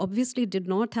 when they obviously did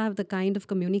not have the kind of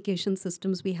communication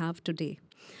systems we have today.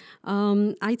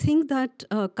 I think that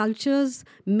cultures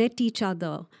met each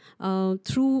other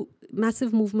through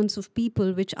massive movements of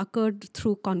people which occurred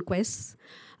through conquests,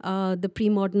 the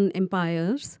pre-modern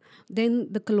empires, then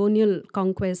the colonial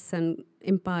conquests and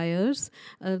empires,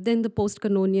 then the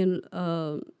post-colonial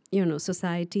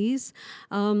societies.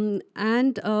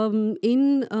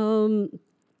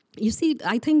 You see,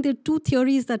 I think there are two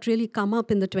theories that really come up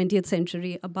in the 20th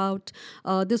century about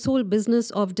this whole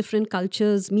business of different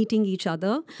cultures meeting each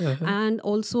other and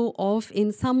also of,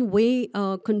 in some way,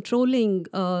 controlling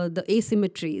the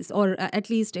asymmetries, or at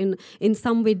least in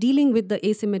some way dealing with the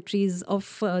asymmetries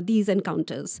of these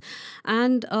encounters.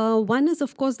 And one is,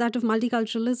 of course, that of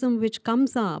multiculturalism, which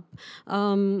comes up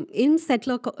in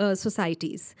settler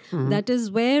societies. That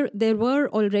is where there were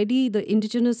already the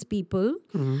indigenous people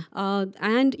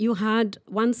and you had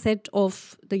one set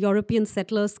of the European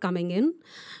settlers coming in.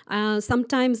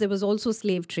 Sometimes there was also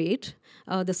slave trade.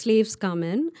 The slaves come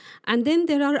in. And then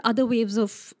there are other waves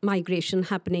of migration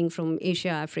happening from Asia,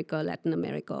 Africa, Latin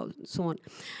America, so on.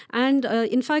 And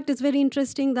in fact, it's very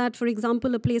interesting that, for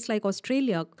example, a place like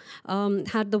Australia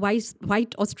had the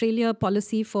white Australia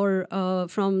policy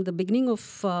from the beginning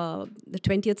of the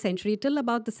 20th century till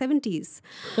about the 70s,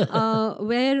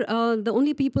 where the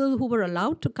only people who were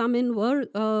allowed to come in were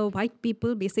white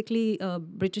people, basically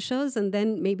Britishers, and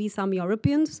then maybe some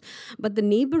Europeans. But the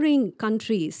neighboring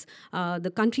countries,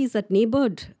 the countries that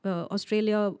neighbored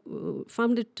Australia,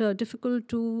 found it difficult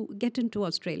to get into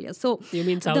Australia. So you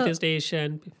mean Southeast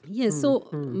Asia? Yes. So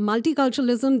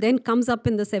multiculturalism then comes up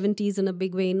in the 70s in a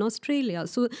big way in Australia.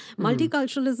 So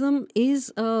multiculturalism is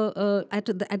at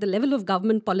the level of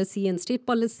government policy and state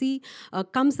policy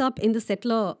comes up in the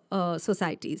settler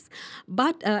societies.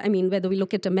 But I mean, whether we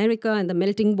look at America and the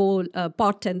melting bowl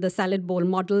pot and the salad bowl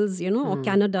models, or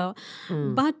Canada.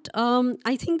 But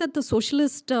I think that the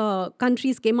socialist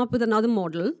countries came up with another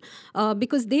model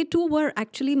because they too were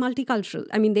actually multicultural.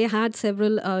 I mean, they had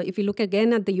several, if you look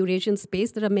again at the Eurasian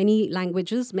space, there are many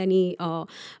languages, many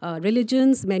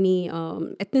religions, many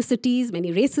ethnicities,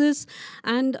 many races.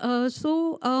 And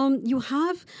so you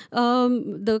have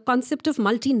the concept of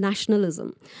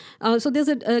multinationalism. So there's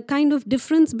a kind of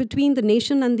difference between the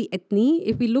nation and the ethne.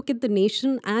 If we look at the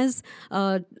nation as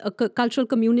a cultural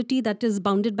community that is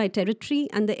bounded by territory,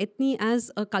 and the ethne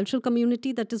as a cultural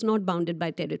community that is not bounded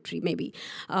by territory, maybe,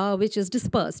 which is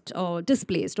dispersed or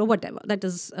displaced or whatever. That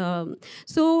is,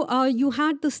 so you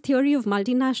had this theory of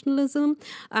multinationalism,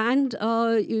 and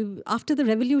after the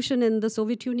revolution in the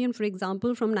Soviet Union, for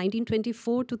example, from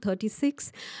 1924 to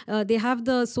 36, they have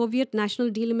the Soviet national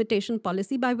delimitation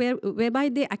policy whereby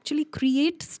they actually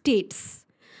create states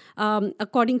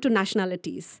according to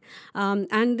nationalities.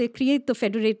 And they create the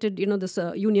federated, this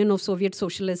Union of Soviet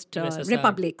Socialist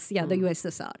Republics, the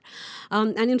USSR.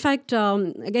 And in fact,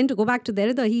 again, to go back to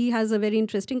Derrida, he has a very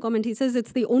interesting comment. He says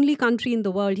it's the only country in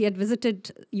the world, he had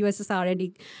visited USSR, and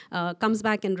he comes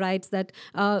back and writes that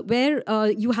where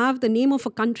you have the name of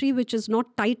a country which is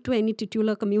not tied to any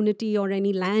titular community or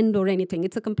any land or anything.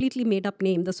 It's a completely made-up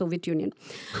name, the Soviet Union.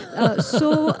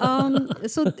 So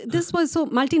this was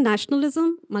multinationalism,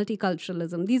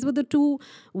 multiculturalism. These were the two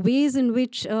ways in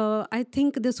which I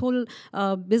think this whole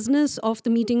business of the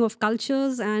meeting of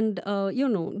cultures and,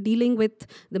 dealing with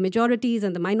the majorities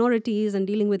and the minorities and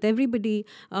dealing with everybody,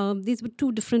 these were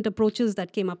two different approaches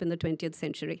that came up in the 20th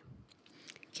century.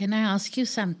 Can I ask you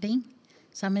something,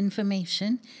 some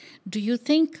information? Do you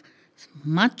think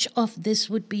much of this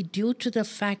would be due to the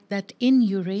fact that in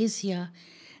Eurasia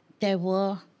there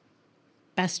were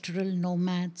pastoral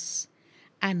nomads?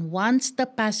 And once the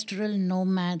pastoral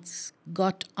nomads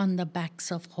got on the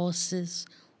backs of horses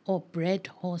or bred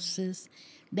horses,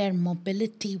 their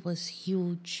mobility was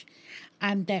huge,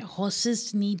 and their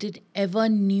horses needed ever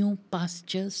new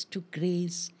pastures to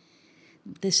graze.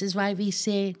 This is why we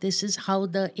say this is how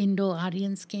the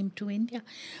Indo-Aryans came to India.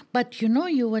 But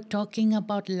you were talking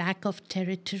about lack of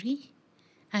territory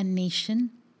and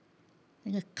nation,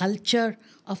 a culture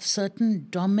of certain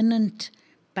dominant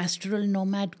pastoral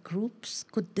nomad groups.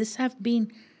 Could this have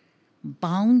been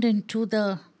bound into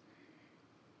the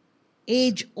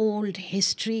age-old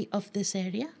history of this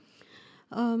area?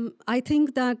 I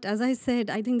think that, as I said,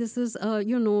 I think this is,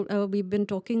 we've been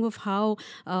talking of how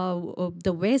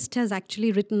the West has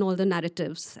actually written all the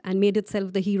narratives and made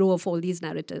itself the hero of all these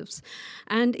narratives.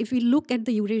 And if we look at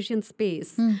the Eurasian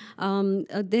space,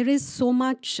 there is so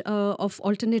much of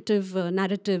alternative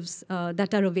narratives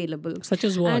that are available. Such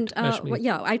as what, and,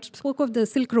 I spoke of the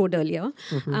Silk Road earlier,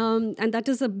 and that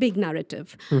is a big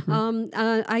narrative.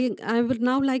 I would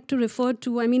now like to refer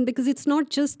to, because it's not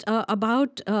just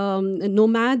about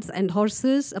nomads and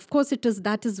horses. Of course, it is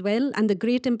that as well. And the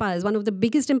great empires, one of the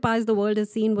biggest empires the world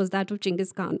has seen was that of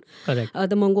Genghis Khan. Correct.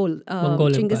 The Mongol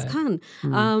Genghis Empire.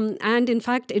 Khan. And in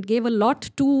fact, it gave a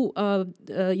lot to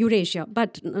Eurasia,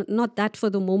 but not that for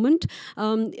the moment.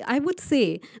 I would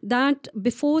say that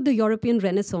before the European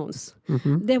Renaissance,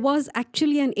 there was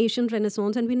actually an Asian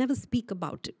Renaissance, and we never speak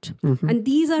about it. And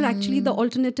these are actually the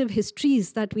alternative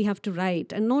histories that we have to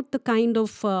write, and not the kind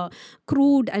of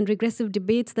crude and regressive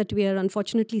debates that we are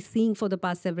unfortunately seeing for the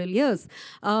past several years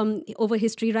over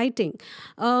history writing.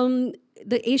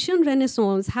 The Asian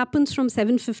Renaissance happens from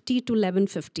 750 to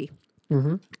 1150.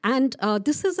 And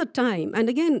this is a time, and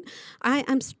again, I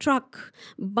am struck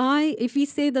by, if we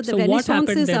say that the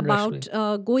Renaissance is about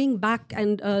going back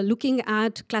and looking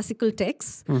at classical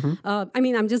texts.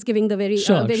 I'm just giving the very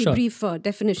brief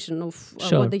definition of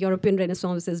what the European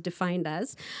Renaissance is defined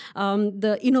as.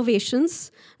 The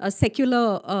innovations,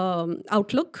 secular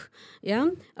outlook,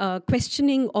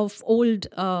 questioning of old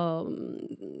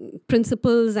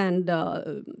principles and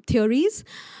theories.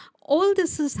 All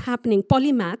this is happening,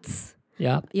 polymaths.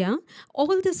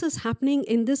 All this is happening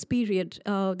in this period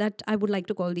that I would like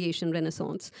to call the Asian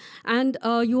Renaissance. And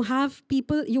you have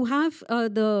people, you have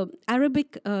the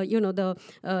Arabic, the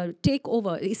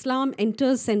takeover. Islam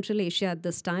enters Central Asia at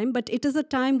this time, but it is a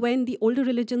time when the older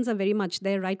religions are very much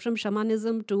there, right from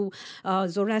shamanism to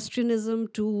Zoroastrianism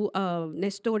to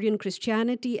Nestorian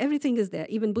Christianity. Everything is there,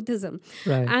 even Buddhism.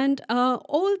 Right. And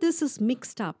all this is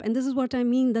mixed up. And this is what I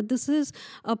mean, that this is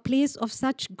a place of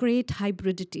such great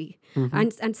hybridity.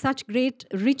 And such great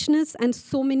richness and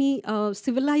so many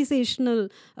civilizational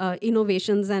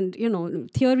innovations and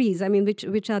theories,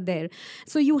 which are there.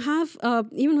 So you have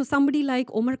somebody like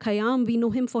Omar Khayyam. We know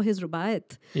him for his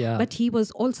rubaiyat, but he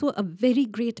was also a very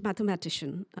great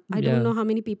mathematician. I don't know how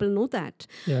many people know that.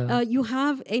 You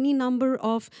have any number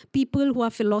of people who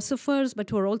are philosophers but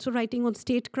who are also writing on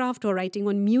statecraft or writing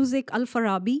on music.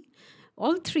 Al-Farabi,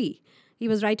 all three. He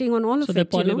was writing on all of it. So they're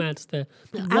polymaths there.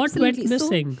 What went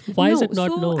missing? Why is it not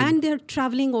known? And they're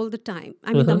traveling all the time.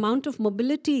 The amount of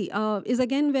mobility is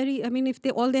again very, if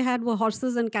all they had were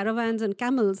horses and caravans and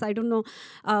camels, I don't know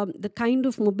the kind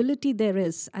of mobility there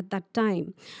is at that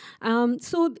time.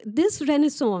 So this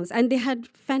Renaissance, and they had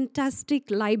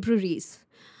fantastic libraries.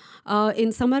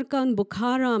 In Samarkand,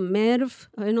 Bukhara, Merv,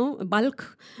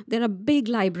 Balkh, there are big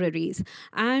libraries.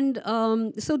 And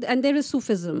and there is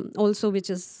Sufism also, which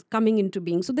is coming into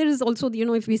being. So there is also,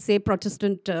 if we say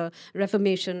Protestant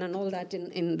Reformation and all that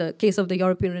in the case of the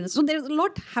European Renaissance. So there's a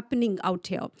lot happening out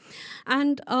here.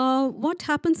 And what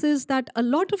happens is that a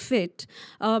lot of it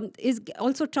is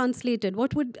also translated.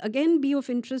 What would again be of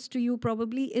interest to you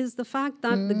probably is the fact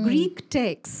that the Greek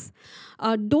texts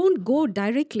don't go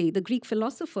directly, the Greek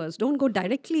philosophers don't go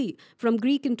directly from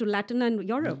Greek into Latin and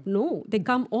Europe. No, they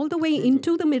come all the way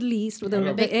into the Middle East,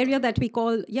 the area that we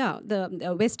call,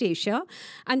 the West Asia.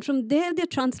 And from there, they're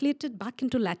translated back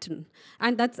into Latin.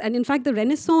 And in fact, the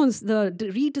Renaissance, the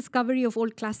rediscovery of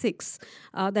old classics,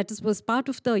 that was part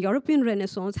of the European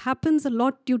Renaissance, happens a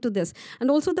lot due to this. And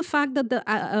also the fact that the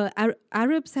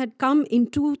Arabs had come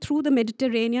through the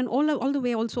Mediterranean, all the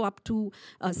way also up to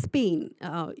Spain,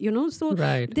 So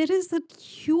Right. there is a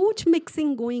huge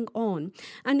mixing going on.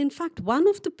 And in fact, one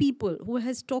of the people who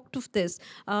has talked of this,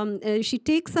 she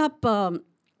takes up...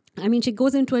 she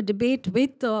goes into a debate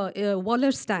with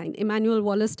Wallerstein, Immanuel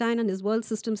Wallerstein, and his world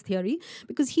systems theory,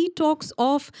 because he talks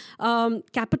of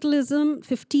capitalism,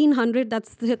 1500,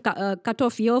 that's the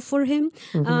cutoff year for him,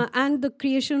 and the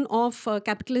creation of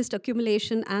capitalist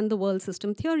accumulation and the world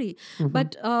system theory.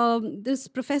 But this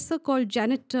professor called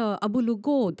Janet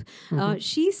Abou-Lughod,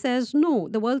 she says, no,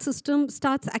 the world system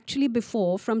starts actually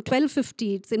before, from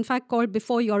 1250. It's in fact called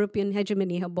Before European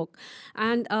Hegemony, her book.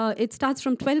 And it starts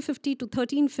from 1250 to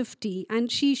 1350.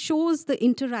 And she shows the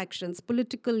interactions,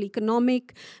 political,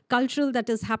 economic, cultural, that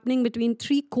is happening between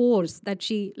three cores that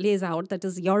she lays out, that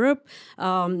is Europe,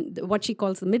 what she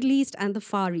calls the Middle East, and the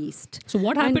Far East. So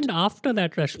what happened after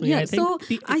that, Rashmi? Yeah,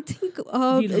 I think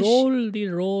the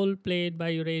role played by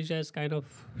Eurasia is kind of,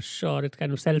 it's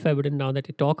kind of self-evident now that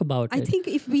you talk about it. I think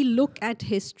if we look at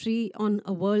history on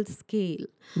a world scale,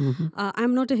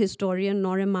 I'm not a historian,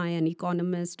 nor am I an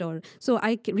economist, so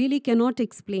I really cannot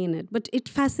explain it. But it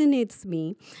fascinates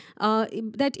me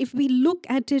that if we look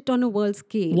at it on a world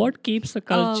scale... What keeps a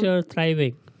culture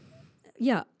thriving?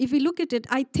 Yeah, if we look at it,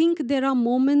 I think there are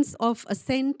moments of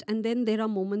ascent and then there are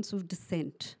moments of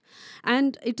descent.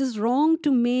 And it is wrong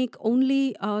to make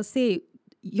only, say,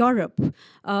 Europe,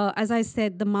 as I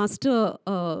said, the master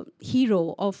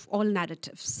hero of all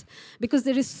narratives. Because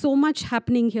there is so much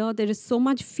happening here, there is so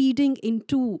much feeding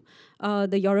into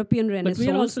the European Renaissance. But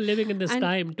we are also living in this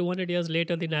time. 200 years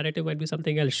later, the narrative might be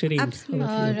something else. Shireen. Absolutely.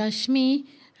 Rashmi,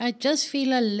 I just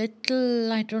feel a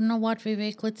little, I don't know what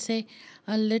Vivek would say,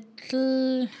 a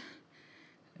little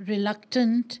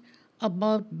reluctant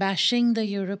about bashing the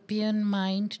European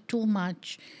mind too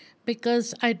much,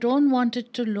 because I don't want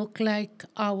it to look like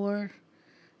our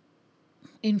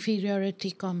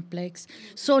inferiority complex.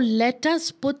 So let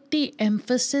us put the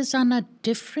emphasis on a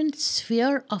different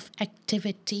sphere of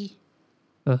activity.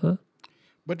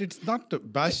 But it's not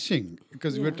bashing,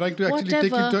 because we're trying to actually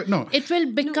take Whatever. it to... No, It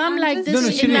will become I'm like just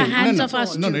this saying- in the No, no, hands no, of our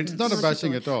no, students. it's not a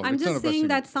bashing at all. I'm It's not just a saying bashing.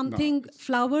 that something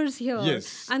flowers here,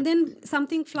 Yes. and then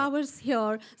something flowers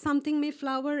here, something may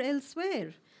flower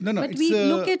elsewhere. No, but it's we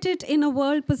look at it in a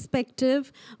world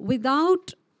perspective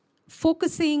without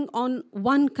focusing on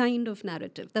one kind of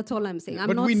narrative. That's all I'm saying. I'm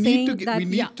But not we need saying to that... we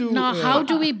need to... Now, how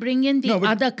do we bring in the No, but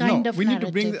other kind of we narrative? need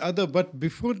to bring the other, but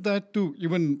before that too,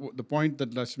 even the point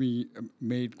that Rashmi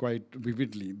made quite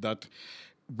vividly, that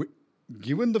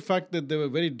given the fact that there were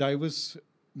very diverse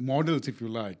models, if you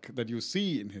like, that you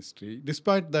see in history,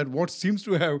 despite that, what seems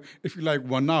to have, if you like,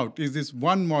 won out is this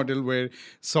one model where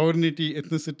sovereignty,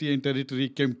 ethnicity, and territory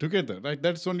came together, right?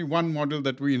 That's only one model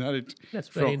that we inherit. That's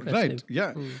very from, interesting. right?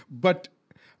 Yeah,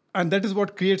 and that is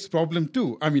what creates problem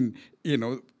too. I mean,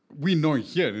 we know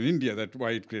here in India that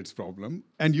why it creates problem,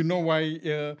 and you know why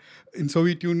in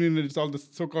Soviet Union it's all the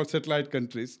so-called satellite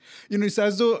countries. It's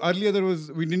as though earlier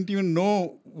we didn't even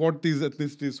know what these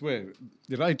ethnicities were,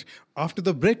 right? After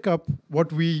the breakup,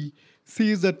 what we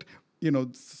see is that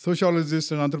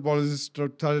sociologists and anthropologists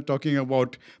started talking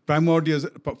about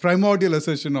primordial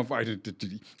assertion of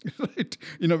identity, right?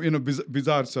 In a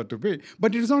bizarre sort of way.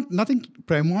 But it is nothing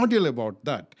primordial about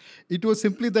that. It was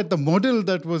simply that the model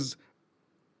that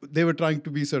they were trying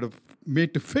to be sort of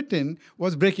made to fit in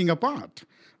was breaking apart.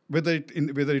 Whether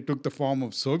it took the form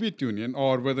of Soviet Union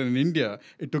or whether in India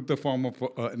it took the form of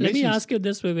Let nations. me ask you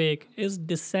this, Vivek. Is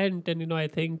dissent, and I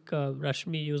think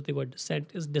Rashmi used the word dissent,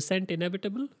 is dissent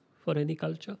inevitable for any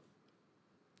culture?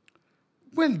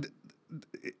 Well,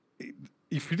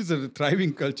 if it is a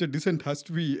thriving culture, dissent has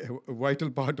to be a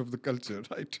vital part of the culture,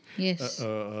 right? Yes.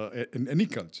 In any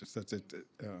culture, that's it.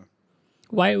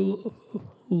 Why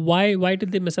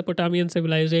did the Mesopotamian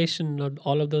civilization or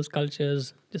all of those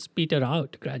cultures just peter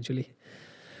out gradually?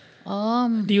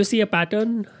 Do you see a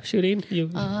pattern, Shireen?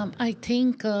 I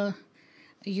think,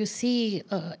 you see,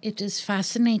 it is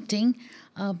fascinating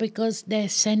because their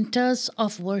centers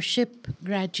of worship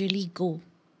gradually go.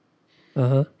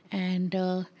 Uh-huh. And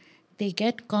they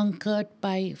get conquered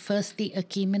by first the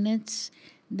Achaemenids,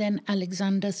 then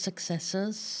Alexander's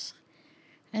successors.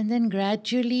 And then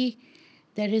gradually,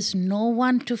 there is no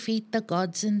one to feed the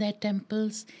gods in their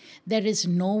temples. There is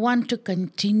no one to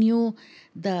continue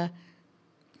the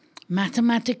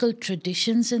mathematical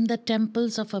traditions in the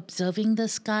temples of observing the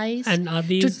skies. And are to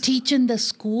these teach in the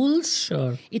schools.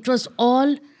 Sure. It was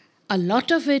all, a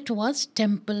lot of it was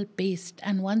temple based.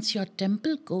 And once your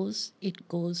temple goes, it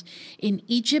goes. In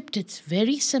Egypt, it's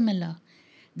very similar.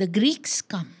 The Greeks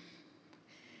come,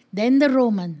 then the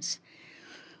Romans.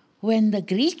 When the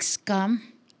Greeks come,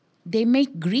 they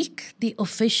make Greek the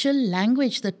official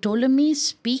language. The Ptolemies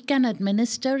speak and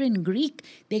administer in Greek.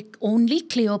 Only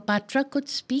Cleopatra could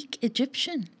speak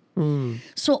Egyptian.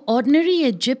 So ordinary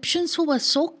Egyptians who were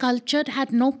so cultured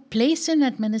had no place in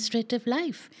administrative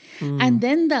life. And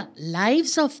then the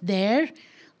lives of their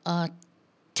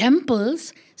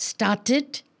temples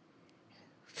started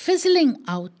fizzling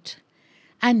out.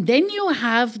 And then you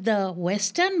have the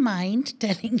Western mind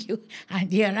telling you,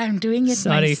 and here I'm doing it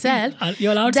myself.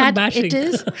 You're allowed some bashing. It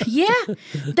is,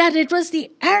 that it was the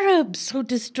Arabs who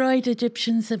destroyed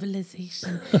Egyptian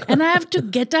civilization. And I have to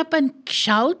get up and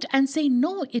shout and say,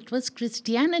 no, it was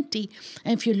Christianity.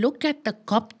 And if you look at the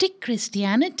Coptic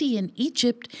Christianity in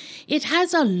Egypt, it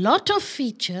has a lot of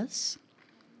features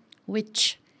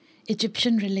which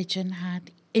Egyptian religion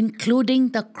had, including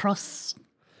the cross.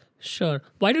 Sure.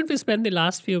 Why don't we spend the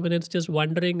last few minutes just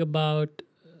wondering about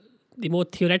the more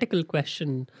theoretical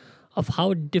question of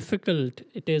how difficult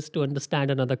it is to understand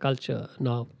another culture?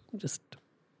 Now, just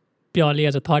purely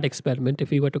as a thought experiment, if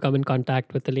we were to come in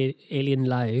contact with alien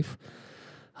life,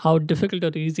 how difficult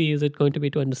or easy is it going to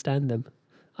be to understand them?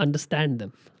 It's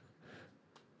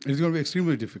going to be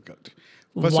extremely difficult.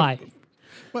 Why?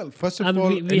 First of all,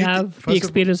 we have the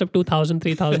experience of 2,000,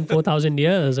 3,000, 4,000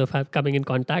 years of coming in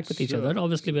contact with each other.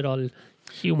 Obviously, we're all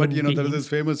human But, beings. there is this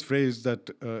famous phrase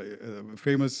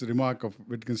famous remark of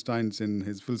Wittgenstein's in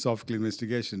his philosophical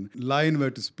investigation, lion were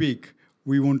to speak,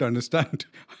 we won't understand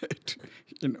it.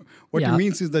 What it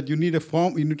means is that you need a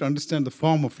form, you need to understand the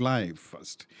form of life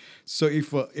first. So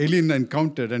if an alien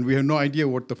encountered and we have no idea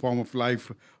what the form of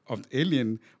life of the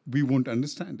alien, we won't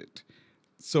understand it.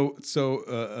 So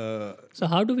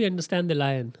how do we understand the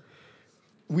lion?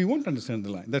 We won't understand the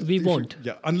lion. We won't.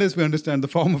 Unless we understand the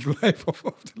form of life of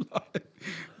the lion.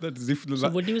 That is if So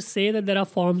would you say that there are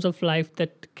forms of life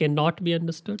that cannot be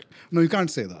understood? No, you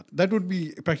can't say that. That would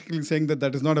be practically saying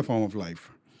that is not a form of life.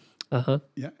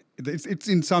 Yeah, it's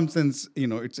in some sense,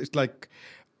 it's like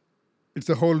it's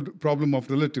the whole problem of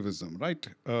relativism, right?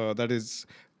 That is,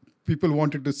 people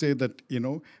wanted to say that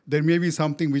there may be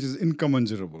something which is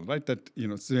incommensurable, right? That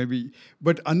so maybe,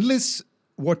 but unless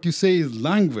what you say is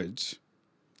language,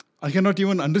 I cannot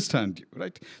even understand you,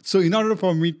 right? So in order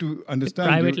for me to understand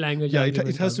private language,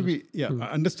 it has to be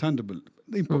understandable.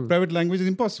 Private language is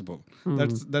impossible.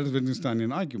 That is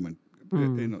Wittgensteinian argument.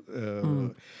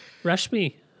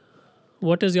 Rashmi,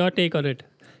 what is your take on it?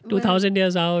 2,000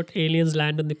 years out, aliens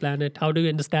land on the planet. How do we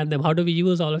understand them? How do we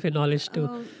use all of your knowledge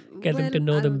to get them to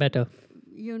know them better?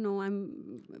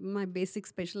 My basic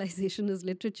specialization is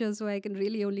literature, so I can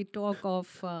really only talk of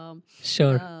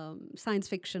science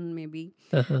fiction, maybe.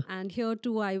 And here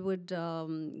too, I would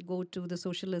go to the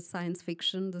socialist science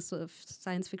fiction, the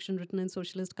science fiction written in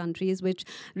socialist countries, which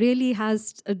really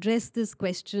has addressed this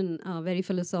question very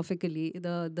philosophically,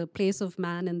 the place of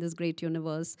man in this great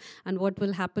universe, and what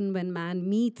will happen when man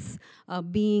meets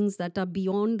beings that are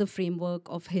beyond the framework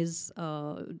of his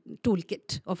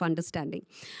toolkit of understanding.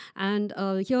 And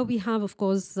here we have, of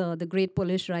course, the great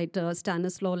Polish writer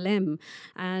Stanislaw Lem.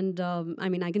 And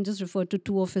I can just refer to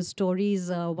two of his stories.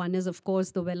 One is, of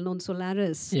course, the well-known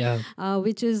Solaris,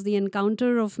 which is the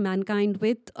encounter of mankind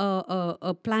with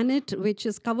a planet which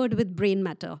is covered with brain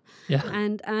matter.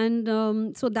 And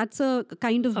so that's a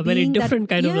kind of a very different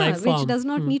kind of life form. Which does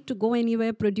not need to go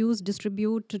anywhere, produce,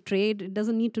 distribute, to trade. It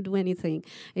doesn't need to do anything.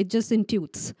 It just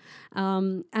intuits.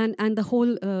 And the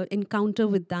whole encounter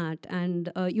with that. And,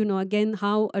 again,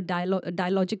 how a dialogue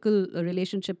biological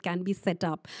relationship can be set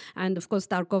up. And of course,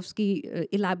 Tarkovsky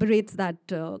elaborates that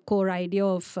core idea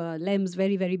of Lems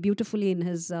very, very beautifully in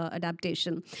his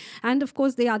adaptation. And of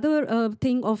course, the other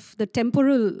thing of the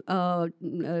temporal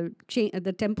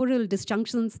the temporal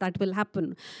disjunctions that will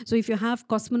happen. So if you have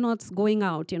cosmonauts going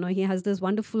out, he has this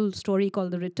wonderful story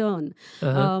called The Return.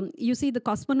 You see, the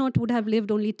cosmonaut would have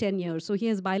lived only 10 years. So he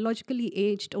has biologically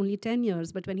aged only 10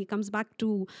 years. But when he comes back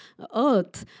to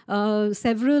Earth,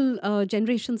 several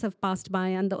generations have passed by,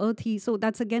 and the Earth, so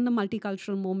that's again a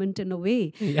multicultural moment in a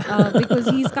way. Because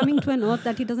he's coming to an Earth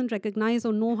that he doesn't recognize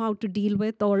or know how to deal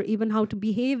with, or even how to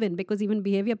behave in, because even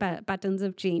behavior patterns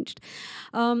have changed.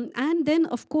 And then,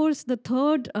 of course, the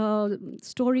third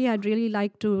story I'd really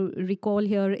like to recall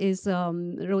here is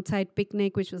Roadside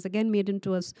Picnic, which was again made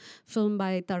into a film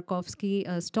by Tarkovsky,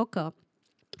 Stoker,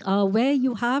 where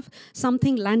you have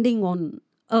something landing on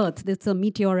Earth. It's a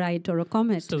meteorite or a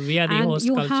comet. So we are the host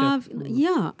culture.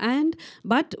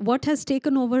 But what has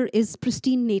taken over is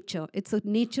pristine nature. It's a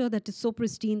nature that is so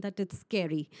pristine that it's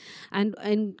scary. And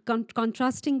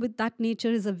contrasting with that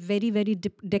nature is a very, very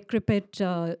decrepit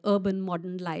urban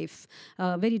modern life,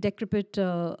 very decrepit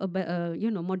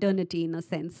modernity in a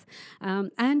sense,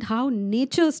 and how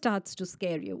nature starts to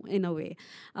scare you in a way.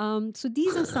 So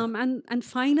these are some, and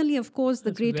finally, of course,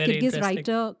 the great Kyrgyz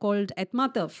writer called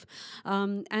Etmatov.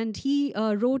 And he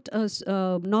wrote a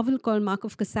novel called Mark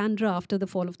of Cassandra after the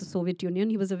fall of the Soviet Union.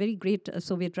 He was a very great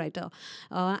Soviet writer.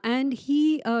 And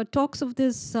he talks of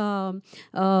this a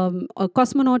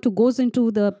cosmonaut who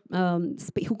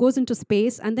goes into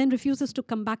space and then refuses to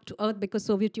come back to Earth because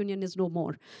Soviet Union is no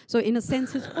more. So in a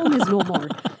sense, his home is no more.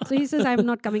 So he says, I'm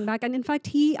not coming back. And in fact,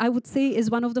 he, I would say,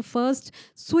 is one of the first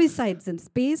suicides in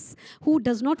space who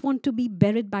does not want to be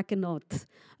buried back in Earth.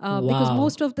 Because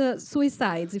most of the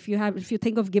suicides, if you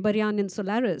think of Gibarian in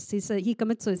Solaris, he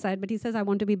commits suicide, but he says, I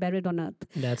want to be buried on Earth.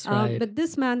 That's right. But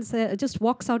this man just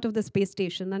walks out of the space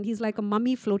station and he's like a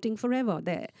mummy floating forever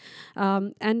there.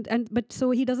 But so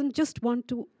he doesn't just want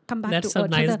to come back That's to Earth.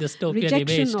 That's a nice dystopian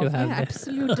image to have.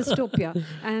 Absolute dystopia.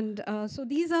 And so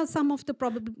these are some of the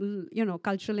probable,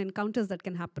 cultural encounters that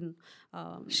can happen.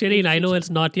 Shireen, I know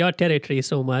it's not your territory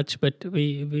so much, but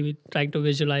we trying to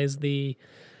visualize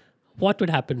what would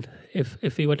happen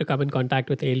if we were to come in contact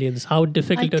with aliens? How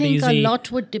difficult or easy? I think a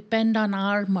lot would depend on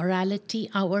our morality,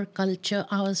 our culture,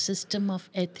 our system of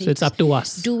ethics. So it's up to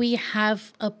us. Do we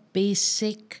have a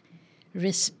basic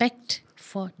respect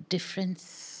for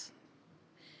difference?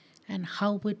 And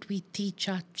how would we teach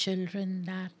our children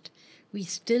that? We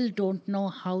still don't know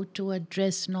how to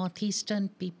address Northeastern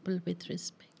people with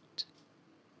respect.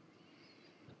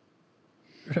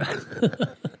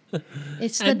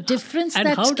 It's the difference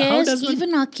that scares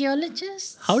even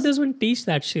archaeologists. How does one teach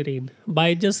that, Shireen?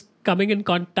 By just coming in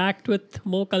contact with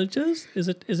more cultures? Is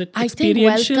it I think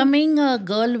welcoming a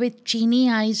girl with Chini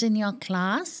eyes in your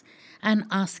class and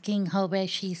asking her where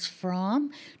she's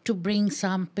from, to bring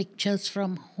some pictures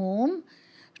from home,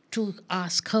 to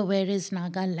ask her where is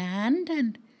Nagaland,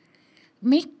 and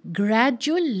make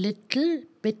gradual little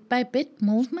bit by bit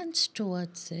movements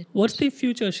towards it. What's the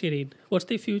future, Shireen? What's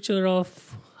the future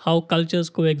of how cultures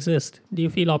coexist? Do you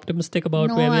feel optimistic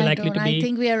about where we're likely to be? I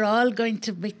think we are all going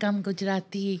to become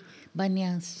Gujarati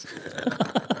Banyas.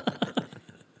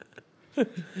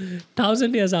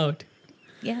 1,000 years out.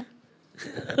 Yeah.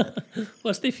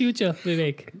 What's the future,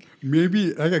 Vivek?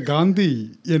 Maybe like a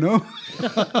Gandhi, that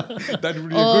would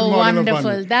be a good model. Oh,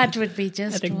 wonderful! That would be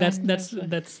just. I think wonderful.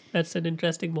 that's an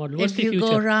interesting model. What's if the you future?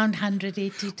 go around 180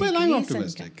 degrees. Well, I'm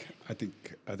optimistic. I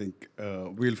think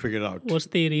we'll figure it out. What's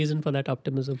the reason for that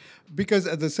optimism? Because,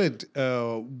 as I said,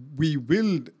 we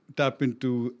will tap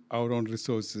into our own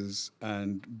resources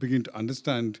and begin to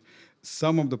understand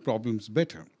some of the problems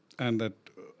better, and that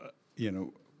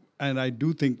And I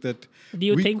do think that. Do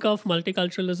you think of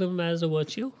multiculturalism as a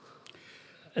virtue?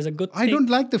 As a good thing? I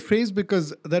don't like the phrase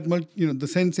because that the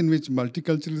sense in which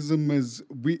multiculturalism is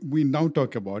we now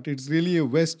talk about, it's really a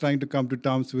West trying to come to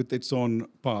terms with its own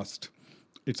past,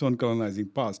 its own colonizing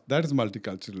past. That is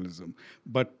multiculturalism.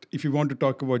 But if you want to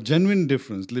talk about genuine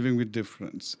difference, living with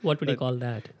difference, what would you call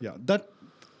that? Yeah, that.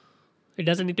 It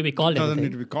doesn't need to be called anything. It doesn't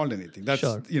need to be called anything. That's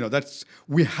sure. That's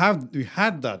we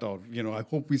had that, or I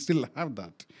hope we still have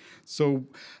that. So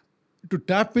to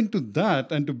tap into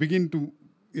that and to begin to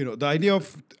the idea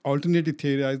of alternative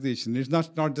theorization is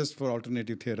not just for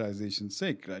alternative theorization's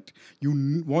sake, right?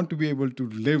 You want to be able to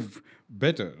live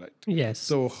better, right? Yes.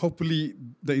 So hopefully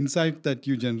the insight that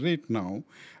you generate now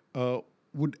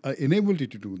would enable you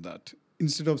to do that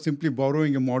instead of simply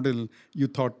borrowing a model you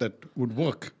thought that would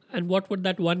work. And what would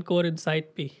that one core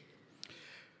insight be?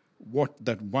 what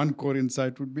that one core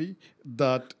insight would be,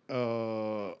 that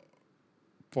for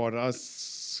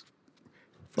us,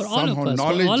 For all of somehow us, for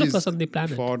knowledge all of is- us on the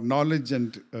planet. For knowledge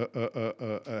and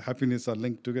happiness are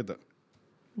linked together.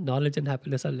 Knowledge and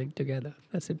happiness are linked together.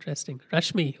 That's interesting.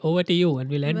 Rashmi, over to you, and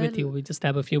we'll end with Well, you. We just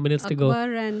have a few minutes to go.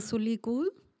 Akbar and Suli Cool.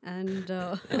 And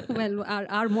well,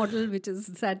 our model, which is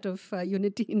that of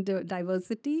unity in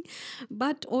diversity.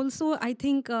 But also, I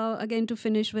think, again, to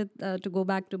finish with, to go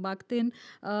back to Bakhtin,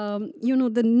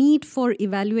 the need for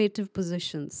evaluative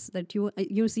positions, that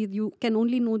you see, you can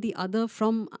only know the other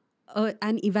from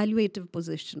an evaluative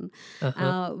position,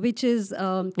 which is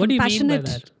What do you mean by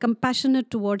that? compassionate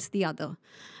towards the other.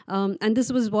 And this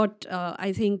was what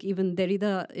I think even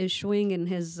Derrida is showing in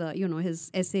his, his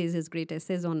essays, his great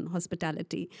essays on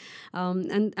hospitality,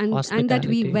 and that we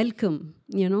Hospitality. welcome.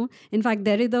 In fact,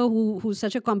 Derrida, who's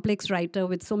such a complex writer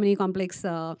with so many complex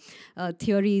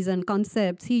theories and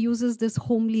concepts, he uses this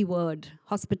homely word,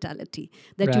 hospitality,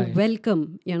 that Right. you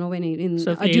welcome. When in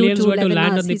So if Adieu aliens to were to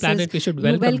land Levinas, on the he planet, says, we should you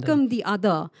welcome them. welcome the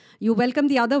other. You welcome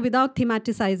the other without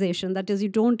thematicization. That is, you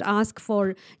don't ask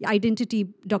for identity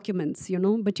documents,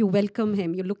 but you welcome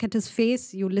him. You look at his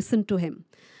face, you listen to him,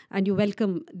 and you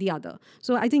welcome the other.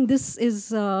 So I think this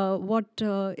is what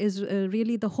is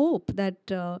really the hope, that,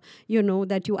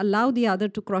 that you allow the other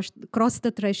to cross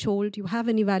the threshold. You have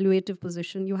an evaluative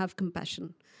position. You have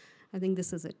compassion. I think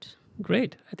this is it.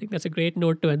 Great. I think that's a great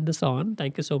note to end this on.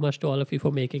 Thank you so much to all of you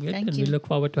for making it. Thank and you. we look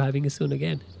forward to having you soon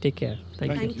again. Take care.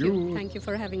 Thank you. Thank you. Thank you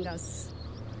for having us.